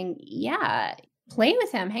and saying, yeah, play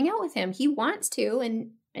with him, hang out with him. He wants to.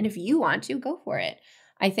 And if you want to, go for it.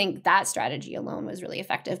 I think that strategy alone was really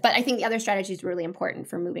effective. But I think the other strategies were really important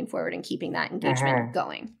for moving forward and keeping that engagement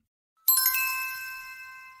going.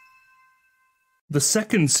 The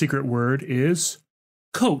second secret word is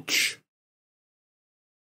coach.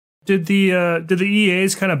 Did the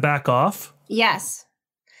EAs kind of back off? Yes.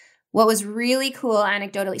 What was really cool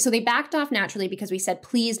anecdotally, so they backed off naturally because we said,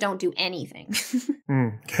 please don't do anything.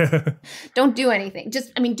 Don't do anything.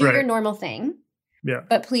 Just, do your normal thing. Yeah.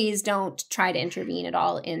 But please don't try to intervene at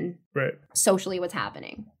all in socially what's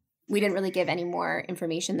happening. We didn't really give any more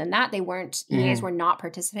information than that. EAs were not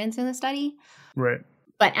participants in the study. Right.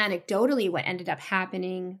 But anecdotally, what ended up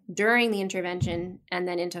happening during the intervention and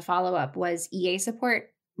then into follow-up was EA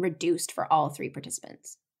support reduced for all 3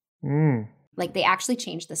 participants. Like they actually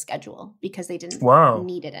changed the schedule because they didn't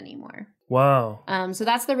need it anymore. Wow. So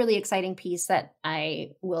that's the really exciting piece that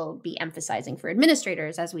I will be emphasizing for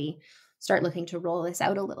administrators as we start looking to roll this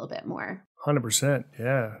out a little bit more. 100%.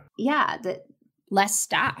 Yeah. Yeah. That less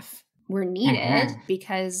staff were needed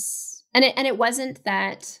because, and it wasn't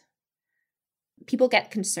that people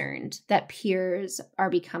get concerned that peers are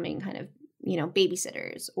becoming kind of,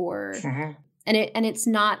 babysitters or,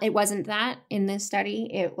 it wasn't that in this study.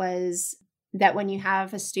 It was that when you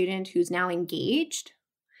have a student who's now engaged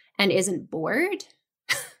and isn't bored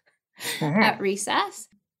at recess,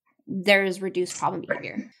 there's reduced problem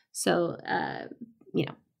behavior. So,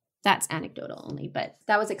 that's anecdotal only, but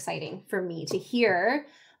that was exciting for me to hear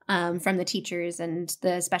from the teachers and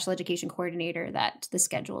the special education coordinator that the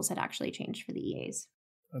schedules had actually changed for the EAs.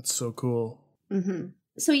 That's so cool.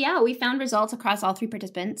 So yeah, we found results across all 3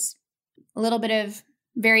 participants. A little bit of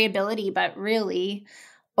variability, but really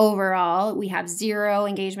overall, we have 0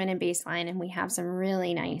 engagement in baseline, and we have some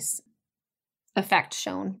really nice effect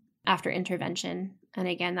shown after intervention. And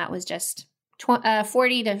again, that was just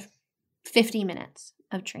 40 to 50 minutes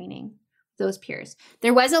of training those peers.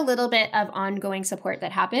 There was a little bit of ongoing support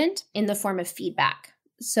that happened in the form of feedback.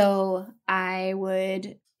 So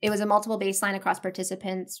it was a multiple baseline across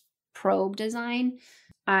participants probe design.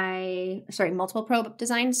 Multiple probe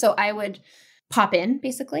design. So I would pop in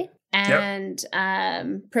basically and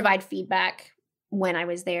provide feedback when I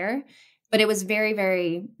was there. But it was very,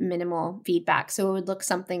 very minimal feedback. So it would look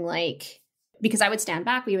something like, because I would stand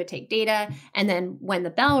back, we would take data. And then when the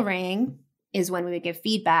bell rang is when we would give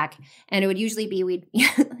feedback. And it would usually be,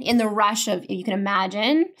 in the rush of, you can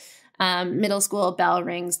imagine, middle school bell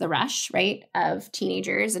rings, the rush, right, of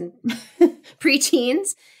teenagers and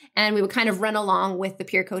preteens. And we would kind of run along with the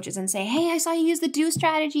peer coaches and say, hey, I saw you use the do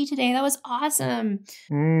strategy today. That was awesome.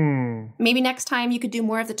 Maybe next time you could do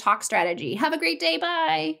more of the talk strategy. Have a great day.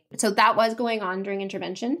 Bye. So that was going on during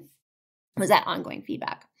intervention, was that ongoing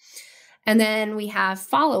feedback. And then we have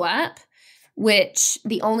follow-up, which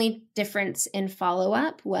the only difference in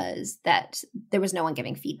follow-up was that there was no one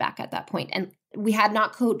giving feedback at that point. And we had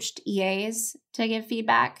not coached EAs to give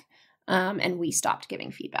feedback. And we stopped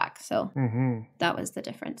giving feedback. So that was the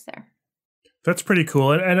difference there. That's pretty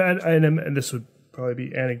cool. And this would probably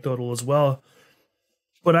be anecdotal as well.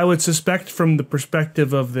 But I would suspect from the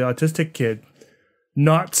perspective of the autistic kid,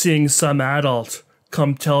 not seeing some adult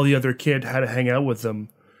come tell the other kid how to hang out with them,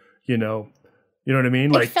 you know what I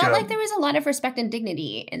mean? It felt like there was a lot of respect and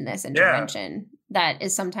dignity in this intervention that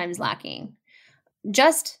is sometimes lacking.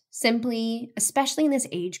 Just simply, especially in this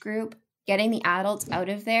age group, getting the adults out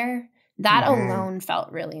of there, that alone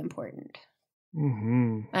felt really important.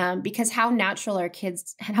 Because how naturally are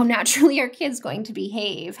kids going to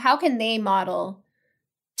behave? How can they model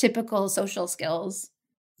typical social skills?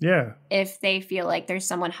 Yeah. If they feel like there's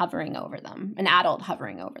someone hovering over them, an adult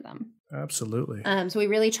hovering over them. Absolutely. So we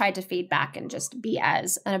really tried to fade back and just be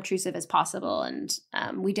as unobtrusive as possible. And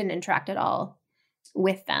we didn't interact at all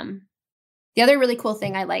with them. The other really cool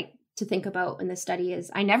thing I like to think about in this study is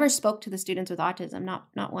I never spoke to the students with autism,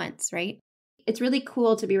 not once, right? It's really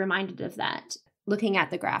cool to be reminded of that, looking at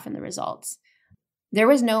the graph and the results. There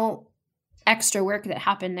was no extra work that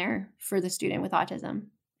happened there for the student with autism.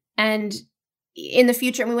 And in the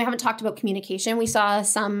future, we haven't talked about communication. We saw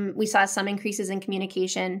some increases in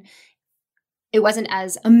communication. It wasn't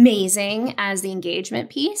as amazing as the engagement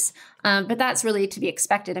piece, but that's really to be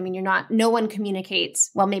expected. I mean, no one communicates,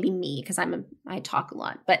 well, maybe me, because I talk a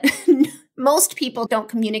lot, but most people don't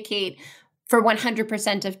communicate for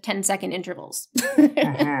 100% of 10-second intervals,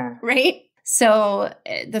 right? So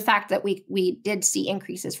the fact that we did see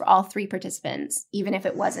increases for all 3 participants, even if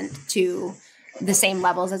it wasn't to the same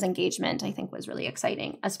levels as engagement, I think was really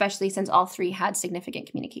exciting, especially since all 3 had significant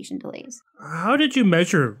communication delays. How did you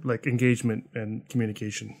measure like engagement and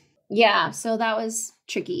communication? Yeah, so that was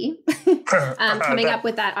tricky, coming up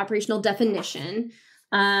with that operational definition.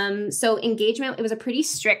 So engagement, it was a pretty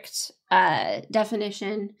strict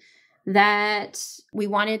definition that we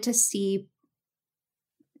wanted to see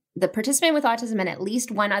the participant with autism and at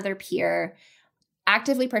least one other peer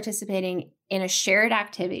actively participating in a shared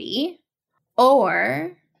activity,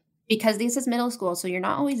 or because this is middle school, so you're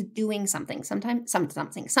not always doing something. Sometimes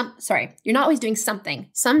you're not always doing something.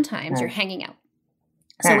 Sometimes you're hanging out.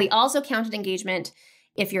 So we also counted engagement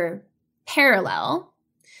if you're parallel.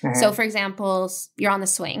 So for example, you're on the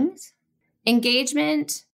swings.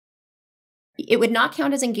 Engagement, it would not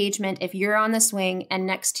count as engagement if you're on the swing and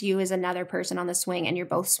next to you is another person on the swing and you're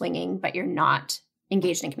both swinging, but you're not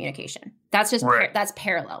engaged in communication. That's just, that's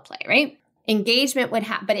parallel play, right? Engagement would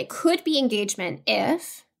have, but it could be engagement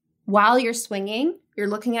if while you're swinging, you're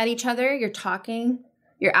looking at each other, you're talking,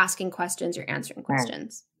 you're asking questions, you're answering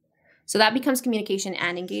questions. So that becomes communication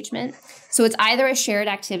and engagement. So it's either a shared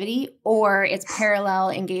activity or it's parallel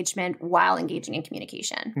engagement while engaging in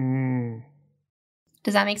communication.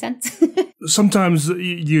 Does that make sense? Sometimes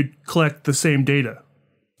you collect the same data.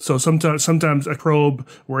 So sometimes a probe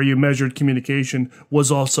where you measured communication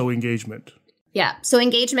was also engagement. Yeah. So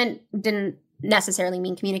engagement didn't necessarily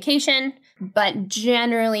mean communication, but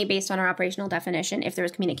generally based on our operational definition, if there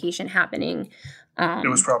was communication happening, it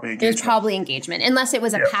was probably engagement. It was probably engagement, unless it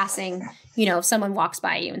was a passing, if someone walks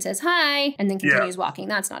by you and says hi and then continues walking,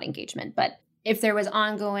 that's not engagement. But if there was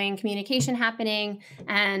ongoing communication happening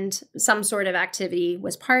and some sort of activity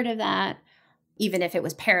was part of that, even if it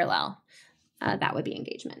was parallel, that would be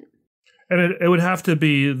engagement. And it would have to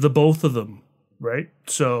be the both of them, right?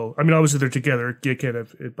 So, I mean, obviously they're together, you can't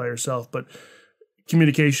have it by yourself, but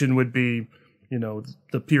communication would be,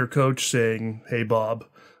 the peer coach saying, hey, Bob,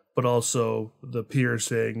 but also the peer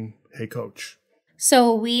saying, hey, coach.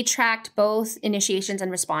 So we tracked both initiations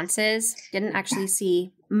and responses, didn't actually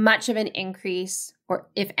see much of an increase, or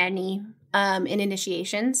if any, in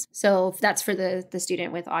initiations. So that's for the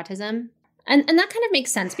student with autism. And that kind of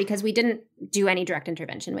makes sense because we didn't do any direct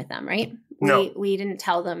intervention with them, right? We didn't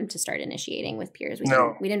tell them to start initiating with peers.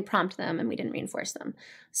 We didn't prompt them and we didn't reinforce them.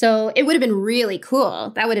 So it would have been really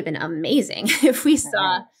cool. That would have been amazing if we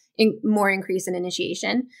saw more increase in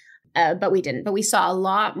initiation, but we didn't. But we saw a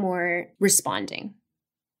lot more responding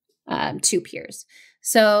to peers.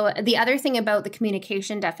 So the other thing about the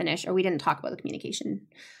communication definition, or we didn't talk about the communication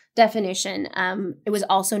definition, it was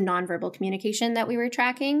also nonverbal communication that we were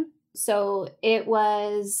tracking. So it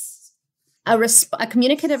was a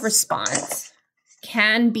communicative response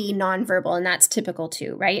can be nonverbal, and that's typical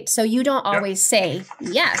too, right? So you don't always say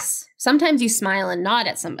yes. Sometimes you smile and nod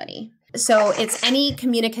at somebody. So it's any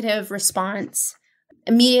communicative response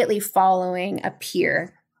immediately following a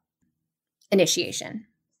peer initiation.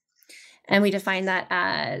 And we define that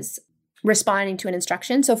as responding to an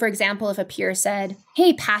instruction. So for example, if a peer said,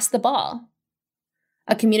 hey, pass the ball,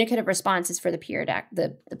 a communicative response is for the peer,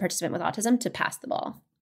 the participant with autism, to pass the ball.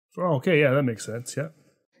 Oh, okay. Yeah, that makes sense. Yeah.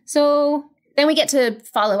 So then we get to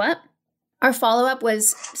follow-up. Our follow-up was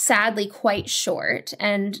sadly quite short.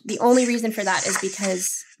 And the only reason for that is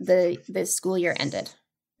because the school year ended.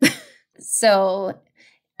 So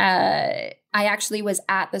I actually was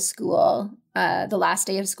at the school the last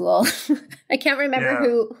day of school. I can't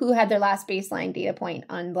remember who had their last baseline data point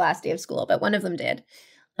on the last day of school, but one of them did.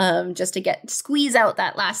 Just to squeeze out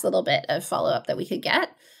that last little bit of follow-up that we could get.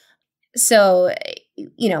 So,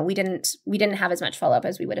 we didn't have as much follow-up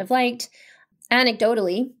as we would have liked.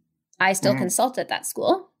 Anecdotally, I still consult at that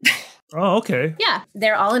school. Oh, okay. Yeah,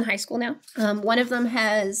 they're all in high school now. One of them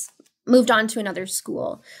has moved on to another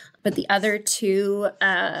school, but the other two,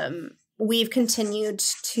 we've continued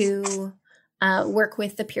to work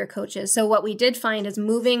with the peer coaches. So what we did find is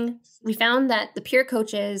we found that the peer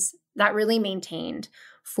coaches that really maintained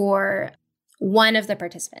for one of the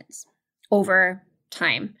participants over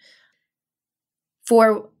time.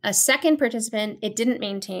 For a second participant, it didn't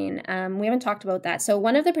maintain. We haven't talked about that. So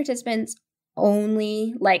one of the participants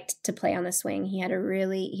only liked to play on the swing. He had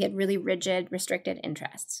really rigid, restricted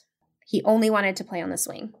interests. He only wanted to play on the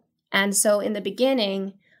swing. And so in the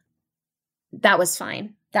beginning, that was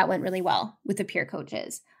fine. That went really well with the peer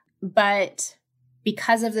coaches. But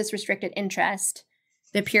because of this restricted interest,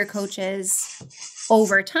 the peer coaches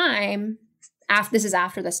over time, this is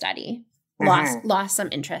after the study, lost some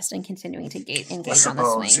interest in continuing to engage on the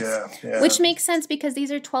swings, which makes sense because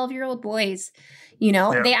these are 12-year-old boys.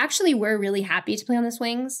 They actually were really happy to play on the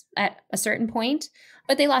swings at a certain point,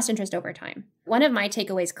 but they lost interest over time. One of my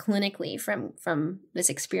takeaways clinically from this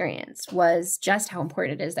experience was just how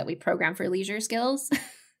important it is that we program for leisure skills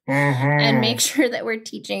and make sure that we're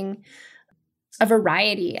teaching a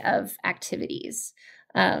variety of activities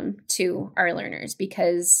to our learners,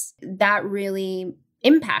 because that really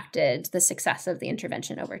impacted the success of the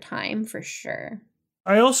intervention over time, for sure.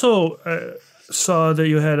 I also saw that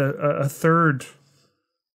you had a third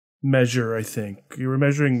measure, I think. You were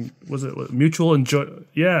measuring, was it mutual enjoyment?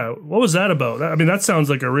 Yeah. What was that about? I mean, that sounds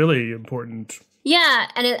like a really important... Yeah,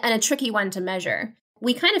 and a tricky one to measure.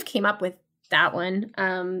 We kind of came up with that one.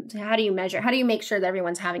 How do you measure? How do you make sure that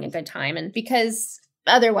everyone's having a good time? And because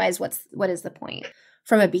otherwise, what is the point?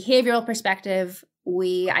 From a behavioral perspective,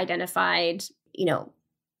 we identified,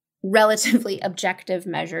 relatively objective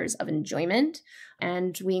measures of enjoyment.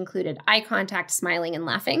 And we included eye contact, smiling, and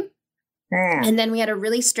laughing. And then we had a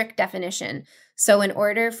really strict definition. So in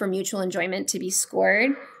order for mutual enjoyment to be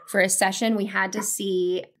scored for a session, we had to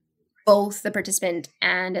see both the participant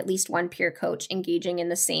and at least one peer coach engaging in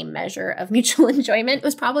the same measure of mutual enjoyment. It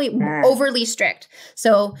was probably overly strict.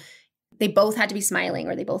 So they both had to be smiling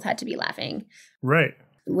or they both had to be laughing. Right.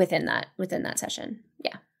 Within that session.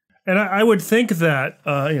 Yeah. And I would think that,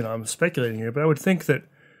 I'm speculating here, but I would think that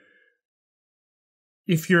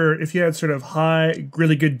if you had sort of high,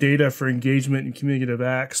 really good data for engagement and communicative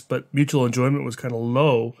acts, but mutual enjoyment was kind of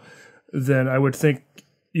low, then I would think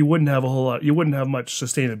you wouldn't have much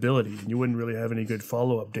sustainability, and you wouldn't really have any good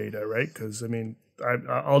follow-up data, right? Because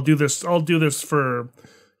I'll do this for,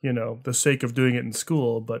 the sake of doing it in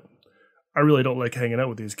school, but I really don't like hanging out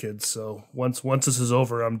with these kids. So once this is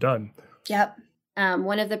over, I'm done. Yep.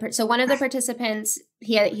 One of the participants,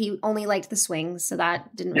 he only liked the swings, so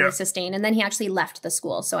that didn't really sustain. And then he actually left the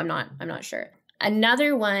school, so I'm not sure.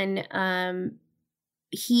 Another one,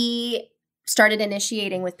 he started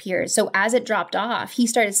initiating with peers. So as it dropped off, he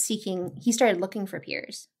started looking for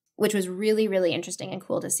peers, which was really, really interesting and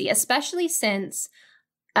cool to see, especially since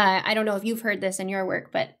I don't know if you've heard this in your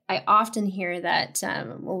work, but I often hear that,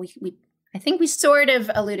 I think we sort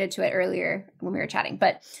of alluded to it earlier when we were chatting,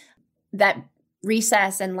 but that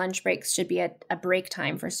recess and lunch breaks should be a break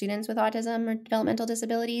time for students with autism or developmental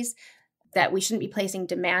disabilities, that we shouldn't be placing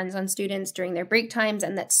demands on students during their break times,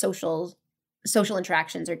 and that social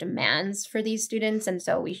interactions are demands for these students. And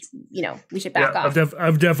so we should back off.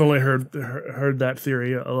 I've definitely heard that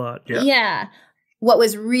theory a lot. Yeah. Yeah. What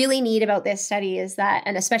was really neat about this study is that,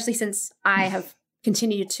 and especially since I have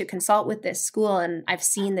continued to consult with this school and I've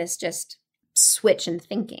seen this just switch in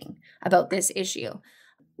thinking about this issue,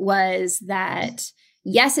 was that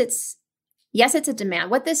yes, it's a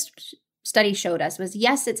demand. What this study showed us was,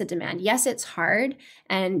 yes, it's a demand. Yes, it's hard,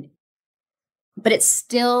 but it's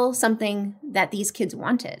still something that these kids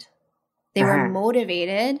wanted. They were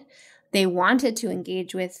motivated. They wanted to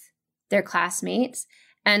engage with their classmates.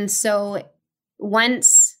 And so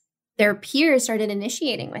once their peers started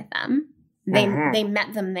initiating with them, they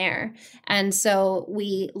met them there. And so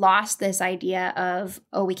we lost this idea of,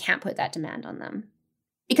 we can't put that demand on them.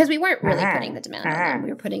 Because we weren't really putting the demand on them. We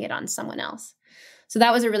were putting it on someone else. So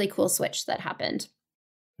that was a really cool switch that happened.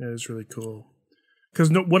 Yeah, it was really cool. Because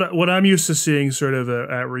what I'm used to seeing sort of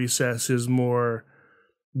at recess is more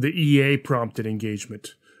the EA prompted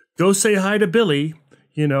engagement. Go say hi to Billy,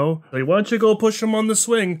 Like, why don't you go push him on the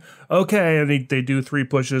swing? Okay, and they do 3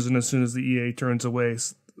 pushes, and as soon as the EA turns away,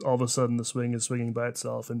 all of a sudden the swing is swinging by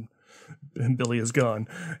itself, and Billy is gone.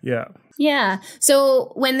 Yeah. Yeah.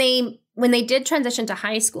 So when they did transition to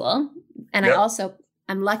high school, and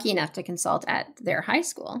I'm lucky enough to consult at their high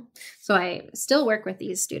school, so I still work with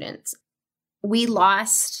these students, we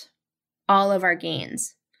lost all of our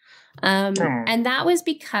gains. And that was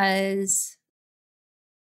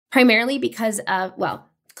primarily because of,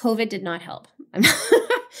 COVID did not help.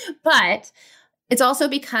 But it's also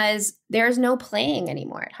because there's no playing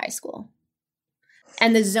anymore at high school.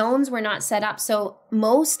 And the zones were not set up. So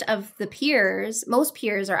most peers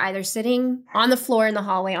are either sitting on the floor in the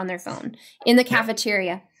hallway on their phone, in the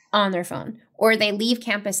cafeteria on their phone, or they leave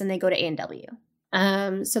campus and they go to A&W.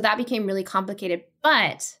 So that became really complicated.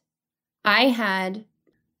 But I had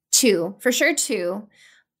two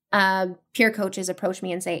peer coaches approach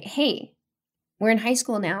me and say, hey, we're in high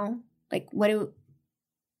school now. We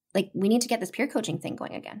need to get this peer coaching thing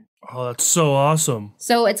going again. Oh, that's so awesome.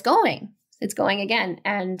 So it's going again.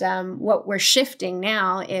 And what we're shifting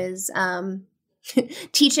now is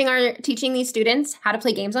teaching these students how to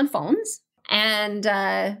play games on phones and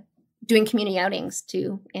doing community outings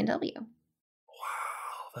to A&W. Wow,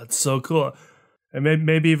 that's so cool. And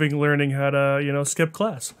maybe even learning how to, skip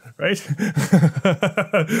class, right?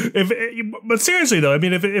 But seriously though, I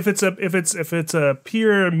mean, if it's a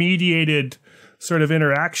peer mediated sort of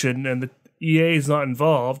interaction and the EA is not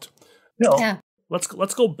involved, Yeah.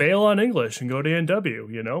 let's go bail on English and go to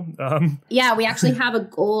NW. Yeah, we actually have a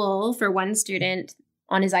goal for one student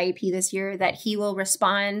on his IEP this year that he will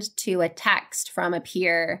respond to a text from a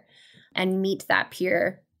peer and meet that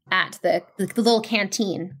peer at the little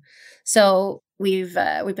canteen. So we've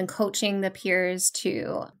been coaching the peers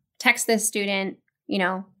to text this student,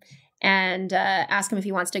 and ask him if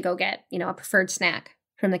he wants to go get, a preferred snack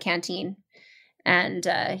from the canteen. And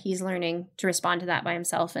he's learning to respond to that by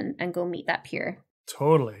himself and go meet that peer.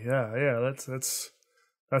 Totally. Yeah.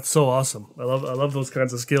 That's so awesome. I love those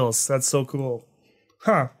kinds of skills. That's so cool.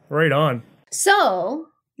 Huh. Right on. So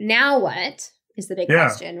now what is the big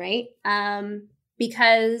question, right?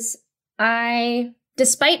 Because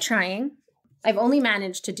despite trying, I've only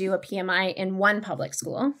managed to do a PMI in one public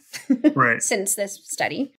school right. since this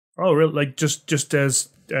study. Oh, really? Like just as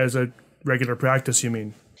a regular practice, you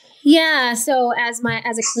mean? Yeah. So as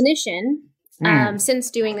a clinician,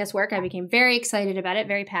 since doing this work, I became very excited about it,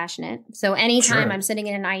 very passionate. So anytime I'm sitting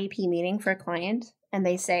in an IEP meeting for a client and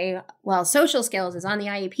they say, well, social skills is on the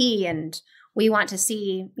IEP and we want to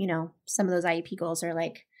see, some of those IEP goals are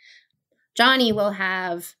like, Johnny will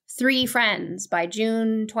have 3 friends by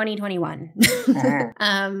June 2021.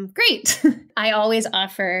 Great. I always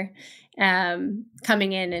offer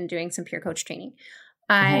coming in and doing some peer coach training.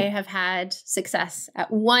 I have had success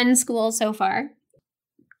at one school so far.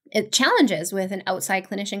 Challenges with an outside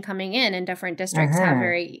clinician coming in, and different districts have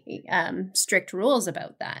very strict rules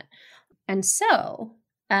about that. And so,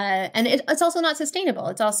 and it's also not sustainable.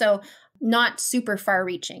 It's also not super far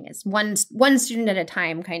reaching. It's one student at a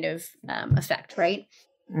time kind of effect, right?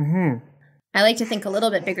 Mm-hmm. I like to think a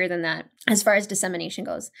little bit bigger than that as far as dissemination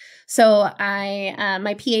goes. So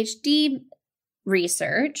my Ph.D.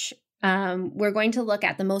 research, we're going to look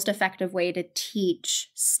at the most effective way to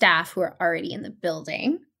teach staff who are already in the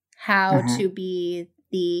building how to be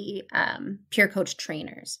the peer coach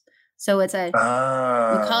trainers. So it's we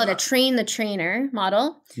call it a train the trainer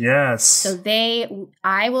model. Yes. So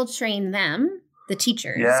I will train them, the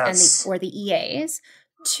teachers or the EAs,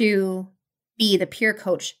 to be the peer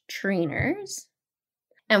coach trainers.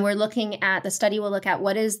 And the study will look at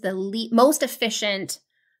what is the most efficient,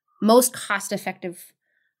 most cost-effective,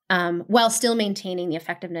 while still maintaining the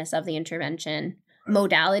effectiveness of the intervention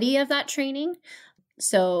modality of that training.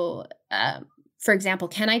 So, for example,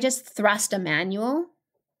 can I just thrust a manual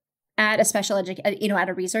at a special at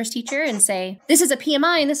a resource teacher and say, this is a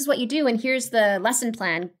PMI and this is what you do and here's the lesson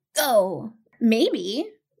plan, go? Maybe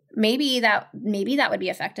that would be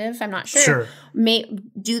effective. I'm not sure.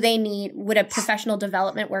 Would a professional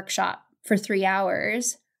development workshop for 3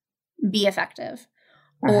 hours be effective?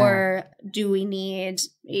 Or do we need,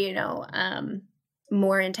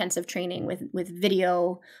 more intensive training with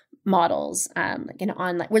video models,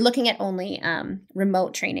 online? We're looking at only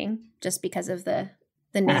remote training just because of the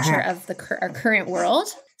nature of our current world.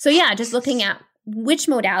 So yeah, just looking at which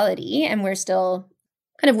modality, and we're still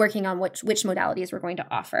kind of working on which modalities we're going to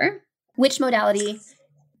offer. Which modality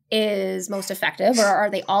is most effective, or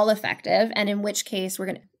are they all effective? And in which case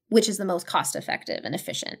which is the most cost effective and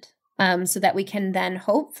efficient, so that we can then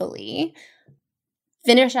hopefully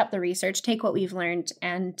finish up the research, take what we've learned,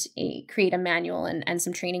 and create a manual and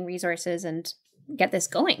some training resources and get this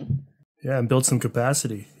going. Yeah, and build some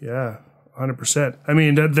capacity. Yeah, 100%. I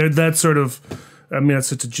mean, that's sort of,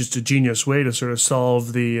 that's just a genius way to sort of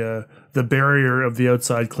solve the barrier of the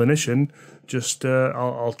outside clinician. Just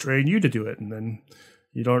I'll train you to do it, and then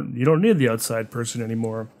you don't need the outside person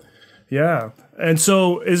anymore. Yeah. And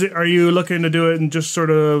so are you looking to do it in just sort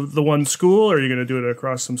of the one school, or are you going to do it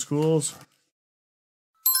across some schools?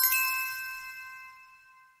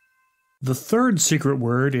 The third secret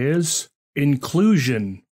word is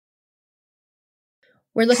inclusion.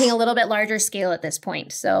 We're looking a little bit larger scale at this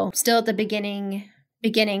point. So still at the beginning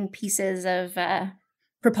pieces of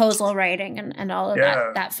proposal writing and all of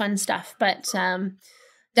that fun stuff. But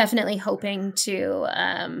definitely hoping to,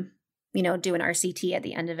 do an RCT at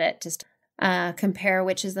the end of it, just compare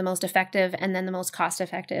which is the most effective and then the most cost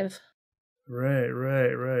effective.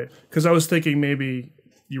 Right. Because I was thinking maybe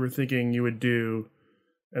you were thinking you would do,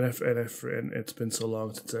 and it's been so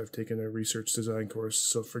long since I've taken a research design course,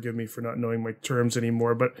 so forgive me for not knowing my terms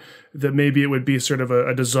anymore, but that maybe it would be sort of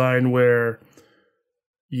a design where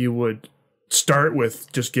you would start with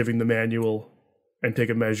just giving the manual and take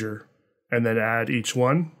a measure and then add each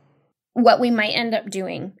one. what we might end up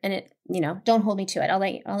doing, and it, don't hold me to it.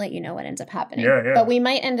 I'll let you know what ends up happening. Yeah. But we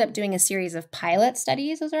might end up doing a series of pilot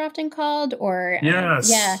studies, as they're often called, or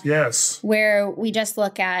yes, where we just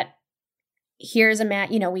look at, here's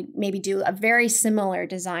we maybe do a very similar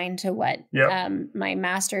design to what my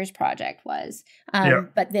master's project was.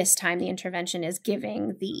 But this time the intervention is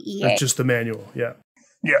giving the EA. It's just the manual. Yeah.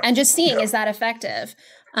 And just seeing, is that effective?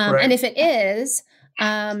 And if it is,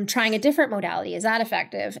 trying a different modality, is that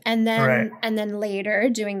effective? And then later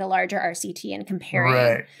doing the larger RCT and comparing.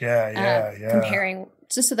 Right. Yeah. Comparing,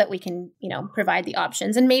 just so that we can, provide the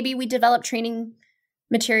options. And maybe we develop training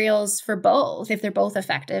materials for both if they're both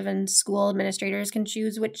effective, and school administrators can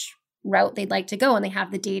choose which route they'd like to go, and they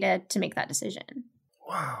have the data to make that decision.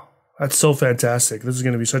 Wow. That's so fantastic. This is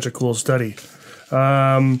going to be such a cool study.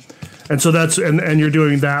 And so that's, and you're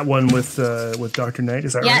doing that one with Dr. Knight,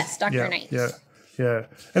 is that right? Yes, Dr. Knight. Yeah.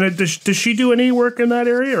 And does she do any work in that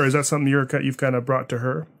area, or is that something you've kind of brought to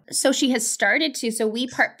her? So she has started to. So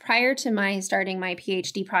prior to my starting my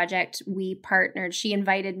PhD project, we partnered. She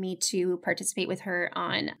invited me to participate with her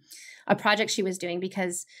on a project she was doing,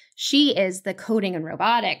 because she is the coding and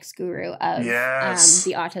robotics guru of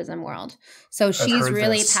the autism world. So she's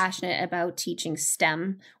really passionate about teaching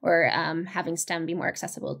STEM, or having STEM be more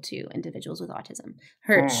accessible to individuals with autism.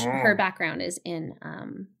 Her background is in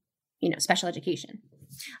special education.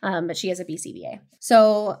 But she has a BCBA.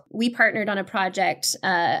 So we partnered on a project.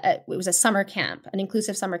 It was a summer camp, an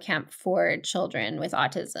inclusive summer camp for children with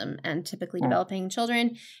autism and typically developing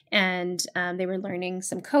children. And they were learning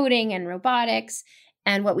some coding and robotics.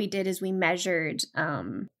 And what we did is we measured,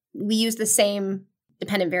 we used the same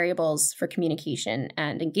dependent variables for communication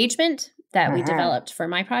and engagement that we developed for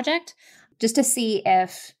my project, just to see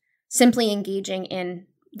if simply engaging in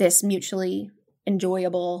this mutually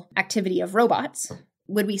enjoyable activity of robots,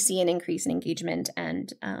 would we see an increase in engagement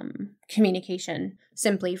and communication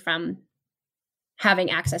simply from having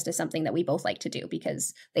access to something that we both like to do,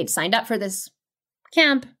 because they'd signed up for this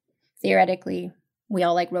camp. Theoretically, we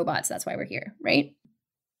all like robots. That's why we're here, right?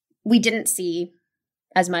 We didn't see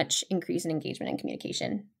as much increase in engagement and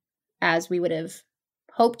communication as we would have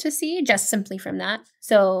hoped to see, just simply from that.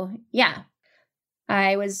 So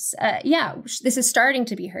I was, this is starting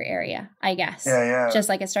to be her area, I guess. Yeah. Just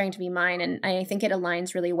like it's starting to be mine. And I think it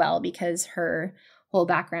aligns really well, because her whole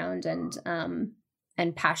background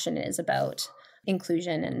and passion is about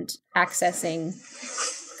inclusion and accessing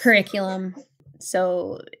curriculum.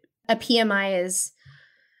 So a PMI is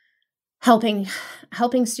helping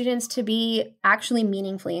students to be actually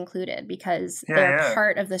meaningfully included, because they're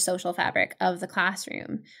part of the social fabric of the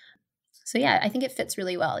classroom. So I think it fits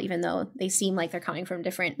really well, even though they seem like they're coming from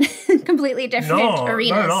completely different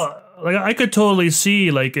arenas. Not at all. Like, I could totally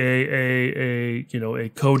see like a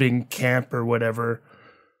coding camp or whatever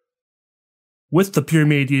with the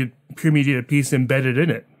peer-mediated piece embedded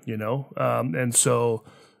in it, and so,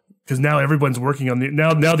 because now everyone's working on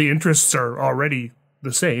now the interests are already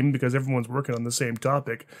the same, because everyone's working on the same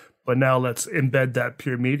topic, but now let's embed that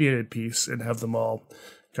peer-mediated piece and have them all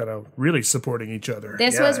kind of really supporting each other.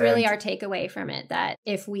 This was really our takeaway from it, that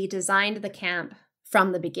if we designed the camp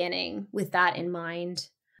from the beginning with that in mind,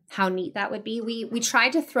 how neat that would be. We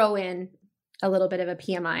tried to throw in a little bit of a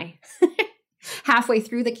PMI halfway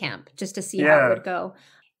through the camp, just to see how it would go.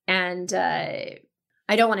 And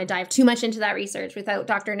I don't want to dive too much into that research without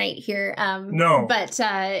Dr. Knight here. But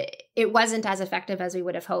it wasn't as effective as we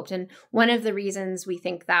would have hoped. And one of the reasons we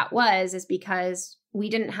think that is because we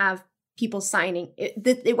didn't have people signing.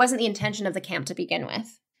 It wasn't the intention of the camp to begin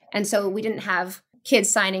with. And so we didn't have kids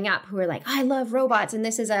signing up who were like, I love robots. And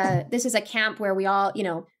this is a camp where we all,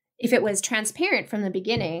 if it was transparent from the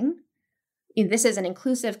beginning, this is an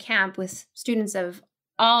inclusive camp with students of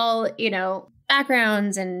all,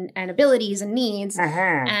 backgrounds and abilities and needs.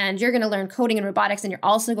 And you're going to learn coding and robotics, and you're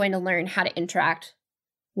also going to learn how to interact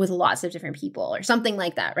with lots of different people, or something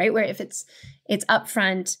like that, right? Where if it's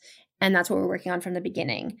upfront, and that's what we're working on from the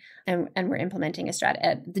beginning, and we're implementing a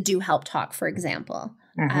strategy, the Do Help talk, for example,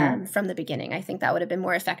 from the beginning. I think that would have been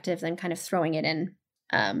more effective than kind of throwing it in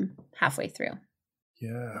halfway through.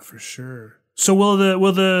 Yeah, for sure. So will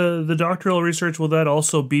the doctoral research, will that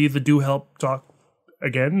also be the Do Help talk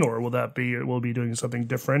again, or we'll be doing something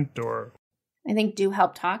different? Or I think Do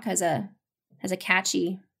Help talk has a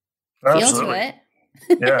catchy feel to it.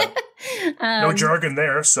 Yeah. No jargon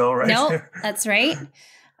there, so right. No, that's right.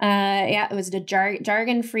 It was a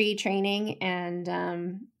jargon-free training, and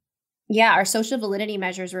our social validity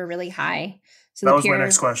measures were really high. So that was my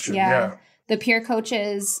next question. Yeah, the peer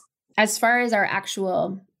coaches, as far as our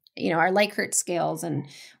actual, our Likert scales, and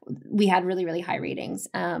we had really, really high ratings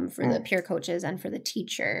for the peer coaches and for the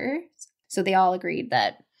teachers. So they all agreed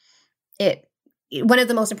that one of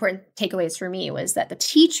the most important takeaways for me was that the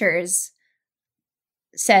teachers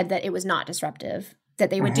said that it was not disruptive, that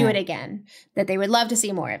they would do it again, that they would love to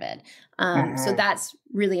see more of it. So that's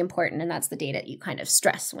really important. And that's the data you kind of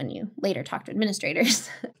stress when you later talk to administrators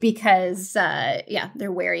because,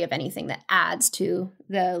 they're wary of anything that adds to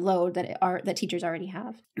the load that teachers already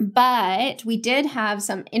have. But we did have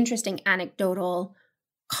some interesting anecdotal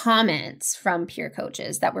comments from peer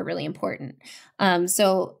coaches that were really important.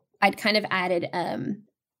 So I'd kind of added a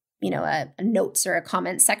notes or a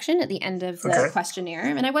comment section at the end of the questionnaire.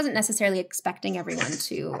 And I wasn't necessarily expecting everyone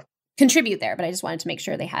to contribute there, but I just wanted to make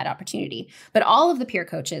sure they had opportunity. But all of the peer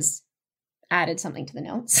coaches added something to the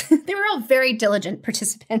notes. They were all very diligent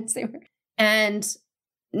participants. And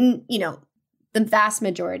the vast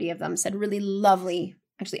majority of them said really lovely,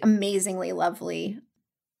 actually amazingly lovely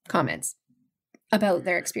comments about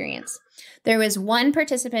their experience. There was one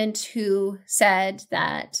participant who said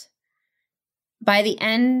that by the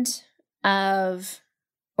end of,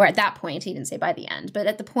 or at that point, he didn't say by the end, but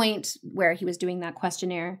at the point where he was doing that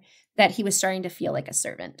questionnaire, that he was starting to feel like a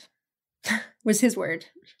servant, was his word.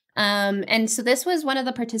 And so this was one of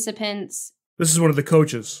the participants. This is one of the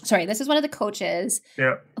coaches. Sorry, this is one of the coaches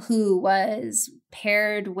who was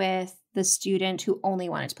paired with the student who only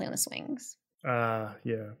wanted to play on the swings.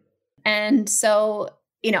 And so,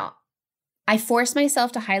 I force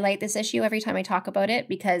myself to highlight this issue every time I talk about it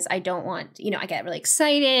because I don't want, I get really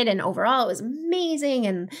excited and overall it was amazing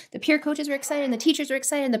and the peer coaches were excited and the teachers were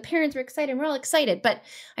excited and the parents were excited and we're all excited. But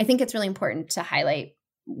I think it's really important to highlight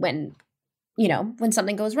when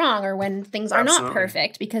something goes wrong or when things are not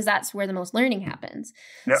perfect because that's where the most learning happens.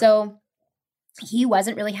 Yep. So he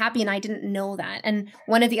wasn't really happy and I didn't know that. And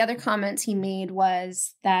one of the other comments he made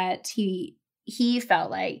was that he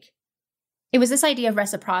felt like it was this idea of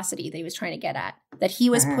reciprocity that he was trying to get at, that he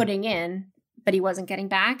was putting in, but he wasn't getting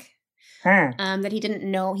back. That he didn't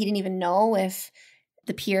even know if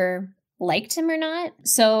the peer liked him or not.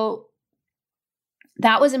 So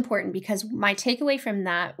that was important because my takeaway from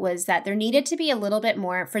that was that there needed to be a little bit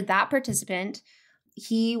more for that participant.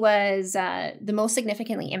 He was the most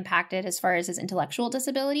significantly impacted as far as his intellectual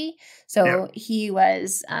disability. So he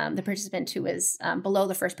was the participant who was below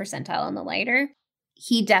the first percentile on the lighter.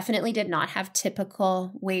 He definitely did not have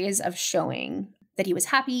typical ways of showing that he was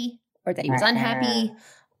happy or that he was unhappy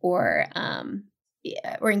or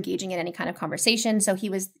engaging in any kind of conversation. So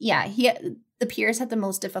the peers had the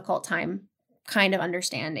most difficult time kind of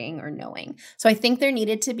understanding or knowing. So I think there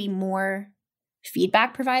needed to be more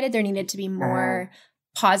feedback provided. There needed to be more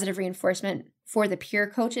positive reinforcement for the peer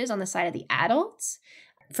coaches on the side of the adults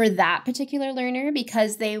for that particular learner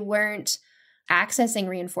because they weren't accessing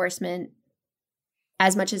reinforcement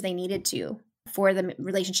as much as they needed to for the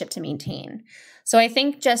relationship to maintain. So I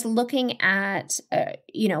think just looking at,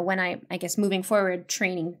 when I guess moving forward,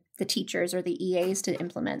 training the teachers or the EAs to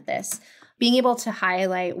implement this, being able to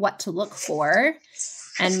highlight what to look for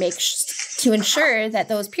and to ensure that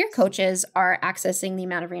those peer coaches are accessing the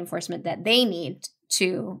amount of reinforcement that they need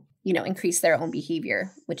to, increase their own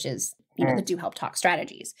behavior, which is, the do help talk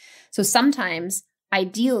strategies. So sometimes,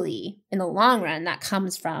 ideally, in the long run, that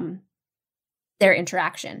comes from their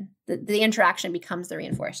interaction. The interaction becomes the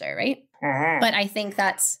reinforcer, right? But I think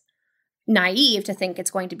that's naive to think it's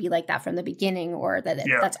going to be like that from the beginting or that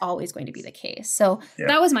that's always going to be the case. So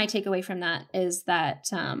that was my takeaway from that is that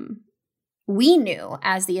we knew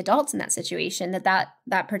as the adults in that situation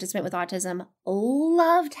that participant with autism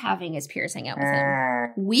loved having his peers hang out with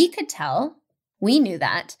him. We could tell, we knew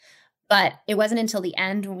that, but it wasn't until the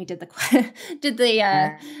end when we did the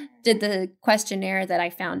questionnaire that I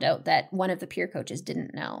found out that one of the peer coaches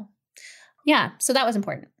didn't know. Yeah, so that was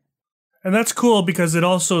important. And that's cool because it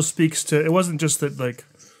also speaks to, it wasn't just that like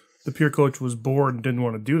the peer coach was bored and didn't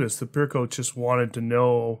want to do this. The peer coach just wanted to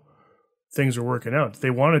know things were working out. They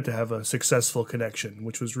wanted to have a successful connection,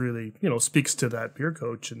 which was really, speaks to that peer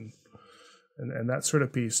coach and that sort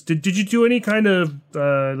of piece. Did you do any kind of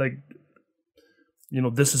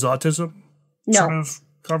this is autism sort of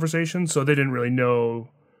conversation? So they didn't really know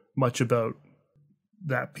much about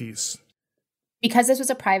that piece. Because this was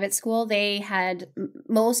a private school,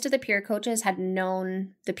 most of the peer coaches had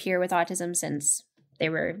known the peer with autism since they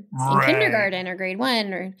were in kindergarten or grade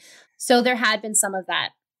 1. So there had been some of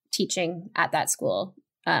that teaching at that school,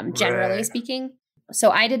 generally speaking. So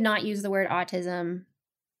I did not use the word autism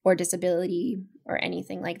or disability or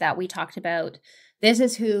anything like that. We talked about this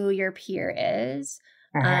is who your peer is.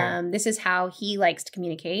 This is how he likes to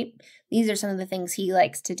communicate. These are some of the things he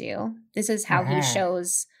likes to do. This is how he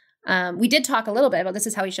shows. We did talk a little bit about this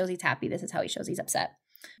is how he shows he's happy. This is how he shows he's upset.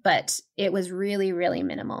 but it was really, really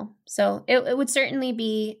minimal. So it would certainly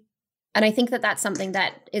be, and I think that that's something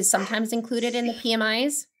that is sometimes included in the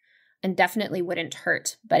PMIs and definitely wouldn't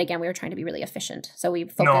hurt. But again, we were trying to be really efficient. So we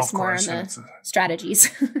focused more on the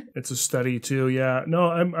strategies. It's a study too. Yeah. No,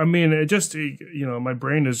 I mean, it just, my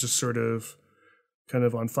brain is just sort of kind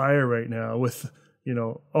of on fire right now with,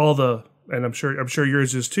 all the, and I'm sure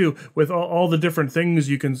yours is too, with all the different things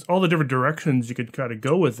all the different directions you could kind of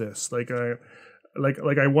go with this. Like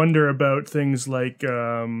I wonder about things like,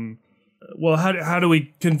 well, how do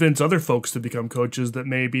we convince other folks to become coaches that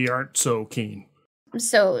maybe aren't so keen?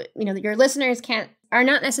 So, your listeners are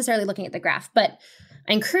not necessarily looking at the graph, but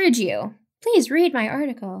I encourage you, please read my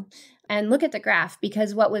article and look at the graph,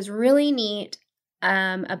 because what was really neat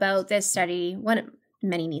about this study,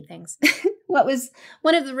 many neat things.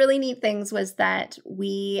 One of the really neat things was that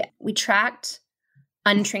we tracked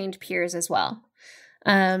untrained peers as well.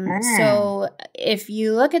 So if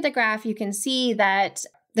you look at the graph, you can see that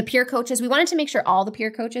the peer coaches, we wanted to make sure all the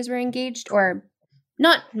peer coaches were engaged, or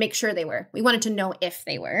not make sure they were. We wanted to know if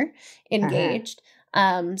they were engaged.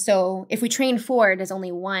 So if we train 4, does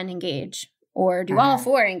only 1 engage, or do all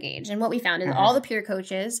 4 engage? And what we found is all the peer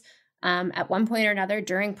coaches at one point or another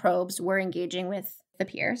during probes were engaging with the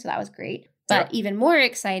peer. So that was great. But even more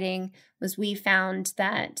exciting was we found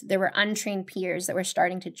that there were untrained peers that were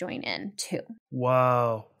starting to join in too.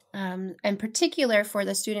 Wow. In particular for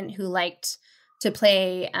the student who liked to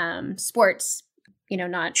play sports,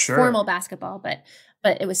 not formal basketball, but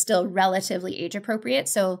it was still relatively age appropriate.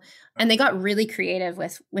 So, and they got really creative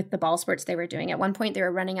with the ball sports they were doing. At one point, they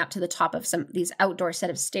were running up to the top of these outdoor set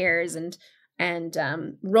of stairs and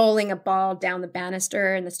rolling a ball down the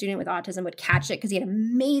banister, and the student with autism would catch it because he had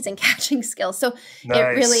amazing catching skills. So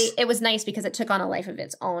it was nice because it took on a life of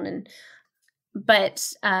its own.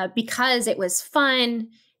 But because it was fun,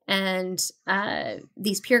 and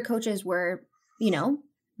these peer coaches were,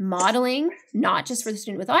 modeling not just for the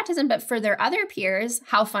student with autism, but for their other peers,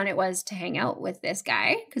 how fun it was to hang out with this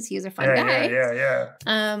guy because he was a fun guy.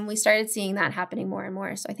 Yeah. We started seeing that happening more and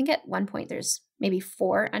more. So I think at one point there's maybe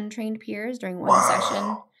 4 untrained peers during one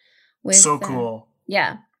session. So cool.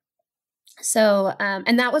 Yeah. So,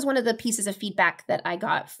 and that was one of the pieces of feedback that I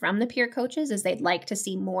got from the peer coaches, is they'd like to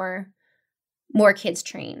see more kids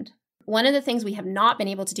trained. One of the things we have not been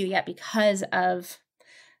able to do yet because of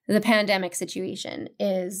the pandemic situation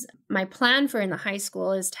is my plan for in the high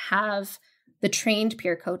school is to have the trained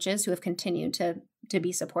peer coaches who have continued to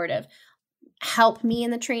be supportive help me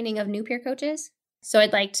in the training of new peer coaches. So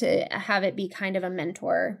I'd like to have it be kind of a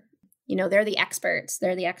mentor. They're the experts.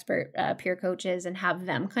 They're the expert peer coaches, and have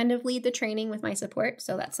them kind of lead the training with my support.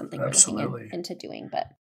 So that's something we're looking into doing.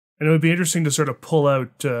 And it would be interesting to sort of pull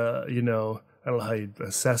out, I don't know how you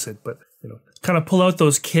assess it, but, kind of pull out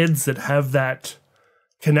those kids that have that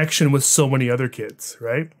connection with so many other kids,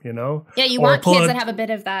 right? Yeah, you want kids that have a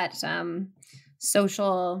bit of that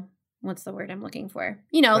social, what's the word I'm looking for?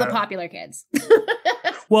 The popular kids.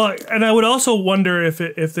 Well, and I would also wonder if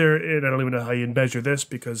they're, and I don't even know how you measure this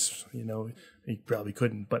because, you probably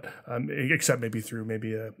couldn't, but except maybe through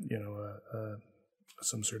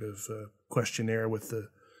some sort of questionnaire with the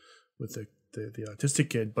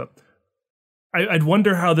autistic kid. But I'd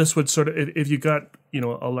wonder how this would sort of, if you got,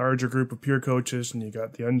 a larger group of peer coaches and you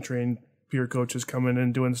got the untrained peer coaches coming in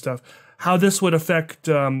and doing stuff, how this would affect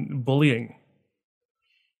bullying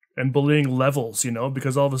and bullying levels,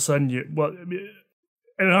 because all of a sudden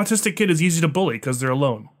an autistic kid is easy to bully because they're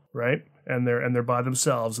alone, right? And they're by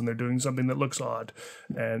themselves and they're doing something that looks odd,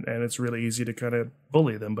 and it's really easy to kind of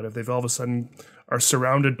bully them. But if they've all of a sudden are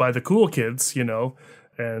surrounded by the cool kids,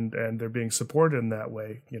 and they're being supported in that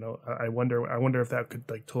way, I wonder if that could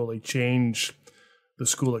totally change the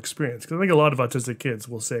school experience. Because I think a lot of autistic kids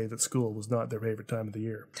will say that school was not their favorite time of the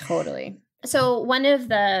year. Totally. So one of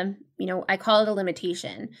the, I call it a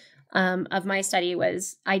limitation of my study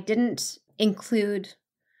was I didn't include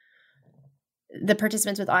the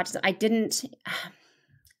participants with autism.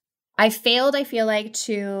 I failed, I feel like,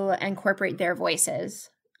 to incorporate their voices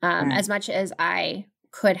as much as I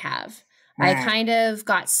could have. I kind of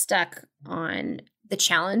got stuck on the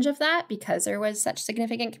challenge of that because there was such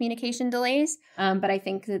significant communication delays. But I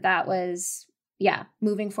think that was,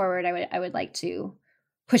 moving forward, I would like to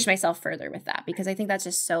push myself further with that because I think that's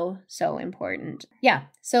just so, so important. Yeah.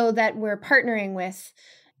 So that we're partnering with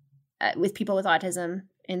people with autism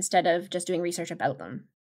instead of just doing research about them.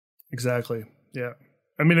 Exactly. Yeah.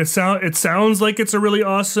 I mean, it sounds like it's a really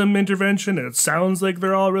awesome intervention, and it sounds like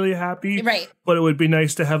they're all really happy. Right. But it would be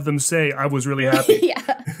nice to have them say, I was really happy. Yeah.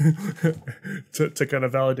 to kind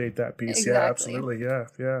of validate that piece. Exactly. Yeah, absolutely.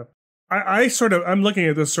 Yeah. I'm looking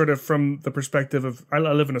at this sort of from the perspective of I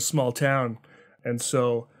live in a small town, and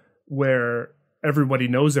so where everybody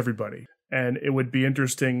knows everybody. And it would be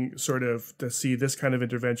interesting sort of to see this kind of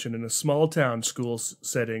intervention in a small town school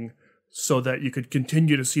setting so that you could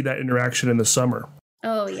continue to see that interaction in the summer.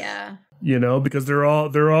 Oh, yeah. You know, because they're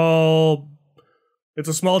all, it's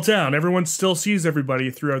a small town. Everyone still sees everybody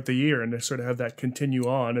throughout the year, and they sort of have that continue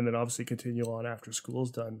on, and then obviously continue on after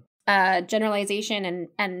school's done. Generalization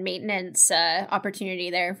and maintenance opportunity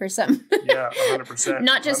there for some. Yeah, 100%.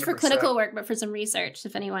 Not just 100%. for clinical work, but for some research,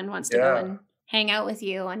 if anyone wants to go and hang out with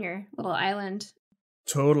you on your little island.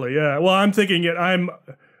 Totally, yeah. Well, I'm thinking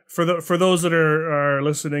for those that are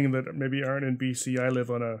listening that maybe aren't in BC. I live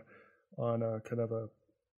on a kind of a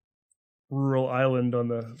rural island on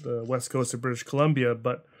the west coast of British Columbia,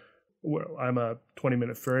 but I'm a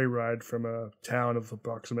 20-minute ferry ride from a town of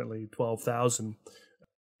approximately 12,000,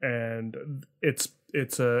 and it's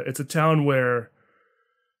a town where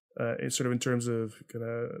it's sort of in terms of kind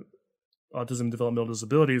of autism developmental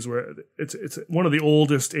disabilities, where it's one of the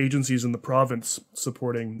oldest agencies in the province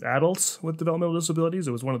supporting adults with developmental disabilities.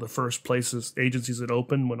 It was one of the first agencies that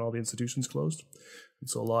opened when all the institutions closed, and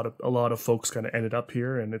so a lot of folks kind of ended up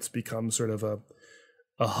here, and it's become sort of a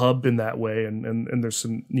hub in that way, and there's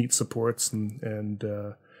some neat supports and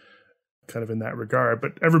kind of in that regard.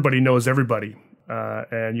 But everybody knows everybody,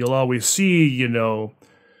 and you'll always see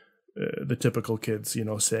the typical kids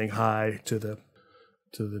saying hi to the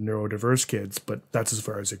neurodiverse kids, but that's as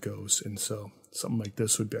far as it goes. And so something like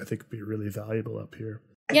this would be really valuable up here.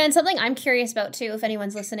 Yeah, and something I'm curious about too, if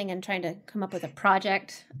anyone's listening and trying to come up with a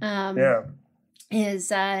project,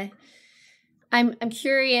 is I'm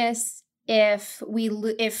curious if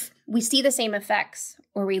we see the same effects,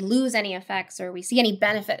 or we lose any effects, or we see any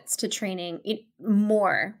benefits to training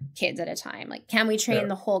more kids at a time. Like, can we train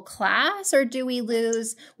the whole class, or do we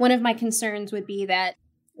lose? One of my concerns would be that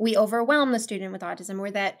we overwhelm the student with autism,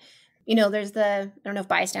 or that, there's I don't know if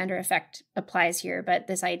bystander effect applies here, but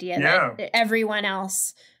this idea that everyone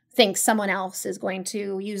else thinks someone else is going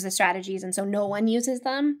to use the strategies, and so no one uses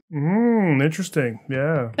them. Interesting.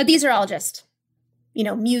 Yeah. But these are all just,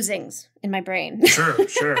 musings in my brain. Sure.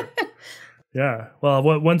 Yeah. Well,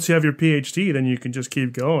 once you have your Ph.D., then you can just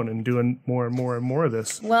keep going and doing more and more and more of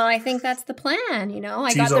this. Well, I think that's the plan.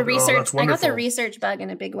 I got the research. I got the research bug in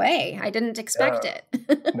a big way. I didn't expect it.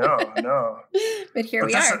 No. But here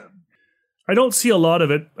we are. I don't see a lot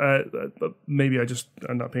of it. But maybe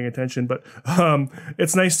I'm not paying attention. But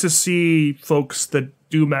it's nice to see folks that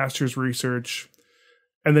do master's research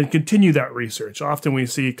and then continue that research. Often we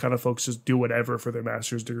see kind of folks just do whatever for their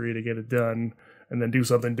master's degree to get it done, and then do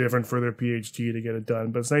something different for their PhD to get it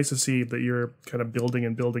done. But it's nice to see that you're kind of building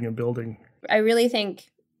and building and building. I really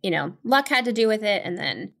think, luck had to do with it, and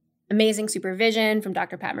then amazing supervision from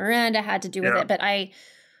Dr. Pat Miranda had to do with it. But I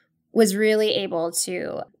was really able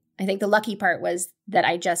to, I think the lucky part was that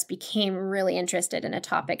I just became really interested in a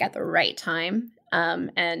topic at the right time.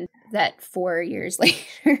 And that 4 years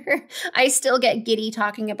later, I still get giddy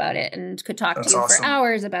talking about it and could talk to you for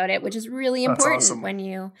hours about it, which is really important when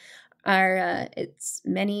you are, it's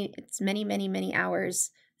many hours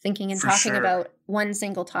thinking and talking about one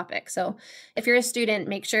single topic. So if you're a student,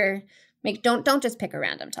 don't just pick a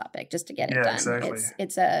random topic just to get it done. Exactly.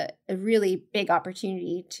 It's a really big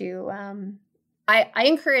opportunity to,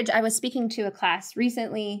 I was speaking to a class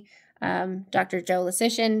recently. Dr. Joe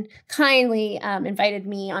Lasician kindly invited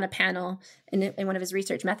me on a panel in one of his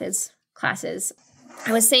research methods classes.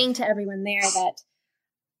 I was saying to everyone there that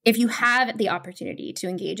if you have the opportunity to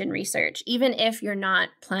engage in research, even if you're not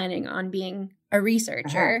planning on being a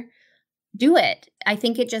researcher, do it. I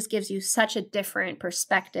think it just gives you such a different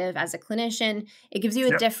perspective as a clinician. It gives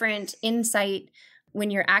you a different insight when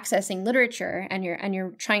you're accessing literature and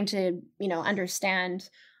you're trying to, understand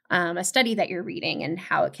a study that you're reading and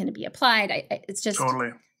how it can be applied. It's just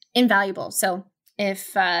invaluable. So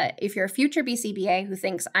if you're a future BCBA who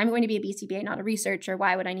thinks I'm going to be a BCBA, not a researcher,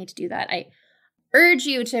 why would I need to do that? I urge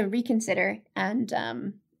you to reconsider. And,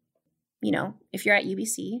 if you're at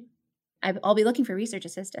UBC, I'll be looking for research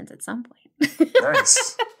assistants at some point.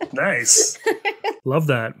 Nice. Love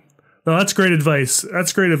that. No, that's great advice.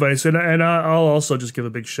 And I'll also just give a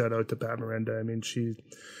big shout out to Pat Miranda. I mean, she,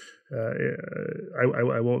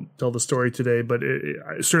 I won't tell the story today, but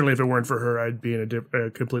certainly if it weren't for her, I'd be in a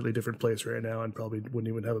completely different place right now and probably wouldn't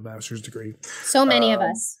even have a master's degree. So many of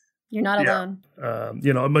us. You're not alone.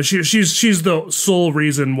 But she's the sole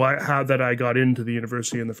reason that I got into the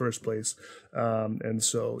university in the first place. And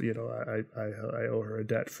so, I owe her a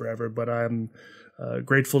debt forever, but I'm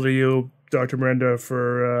grateful to you, Dr. Miranda,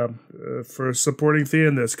 for supporting Thea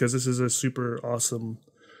in this, because this is a super awesome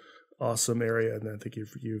awesome area, and I think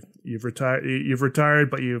you've retired,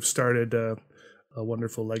 but you've started a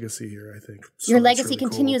wonderful legacy here, I think. So your legacy really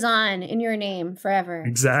continues cool. on in your name forever.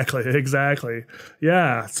 Exactly.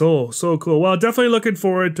 Yeah, so cool. Well, definitely looking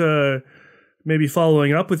forward to maybe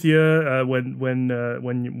following up with you when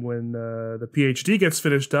the Ph.D. gets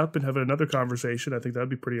finished up and having another conversation. I think that'd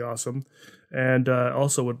be pretty awesome. And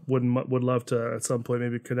also would love to at some point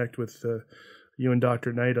maybe connect with you and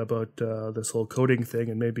Dr. Knight about this whole coding thing,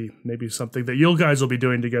 and maybe something that you guys will be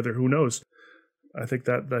doing together. Who knows? I think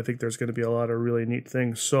there's going to be a lot of really neat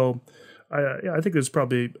things. So I think this is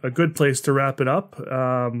probably a good place to wrap it up.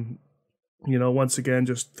 Once again,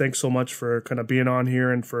 just thanks so much for kind of being on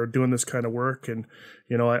here and for doing this kind of work. And,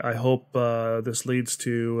 I hope this leads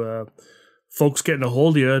to folks getting a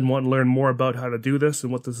hold of you and wanting to learn more about how to do this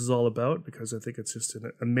and what this is all about, because I think it's just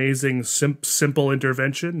an amazing, simple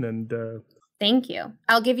intervention. And thank you.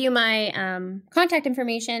 I'll give you my contact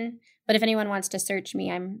information. But if anyone wants to search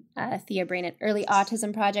me, I'm Thea Brain at Early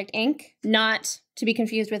Autism Project, Inc., not to be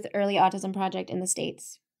confused with Early Autism Project in the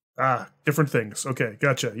States. Different things. Okay,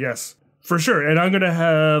 gotcha. Yes, for sure. And I'm going to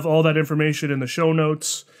have all that information in the show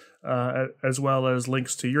notes, as well as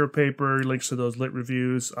links to your paper, links to those lit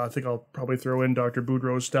reviews. I think I'll probably throw in Dr.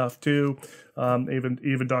 Boudreau's stuff too,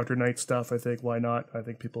 even Dr. Knight's stuff. I think, why not? I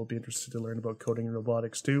think people will be interested to learn about coding and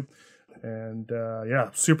robotics too. And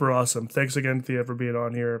super awesome. Thanks again, Thea, for being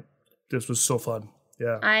on here. This was so fun.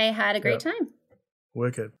 Yeah. I had a great time.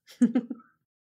 Wicked.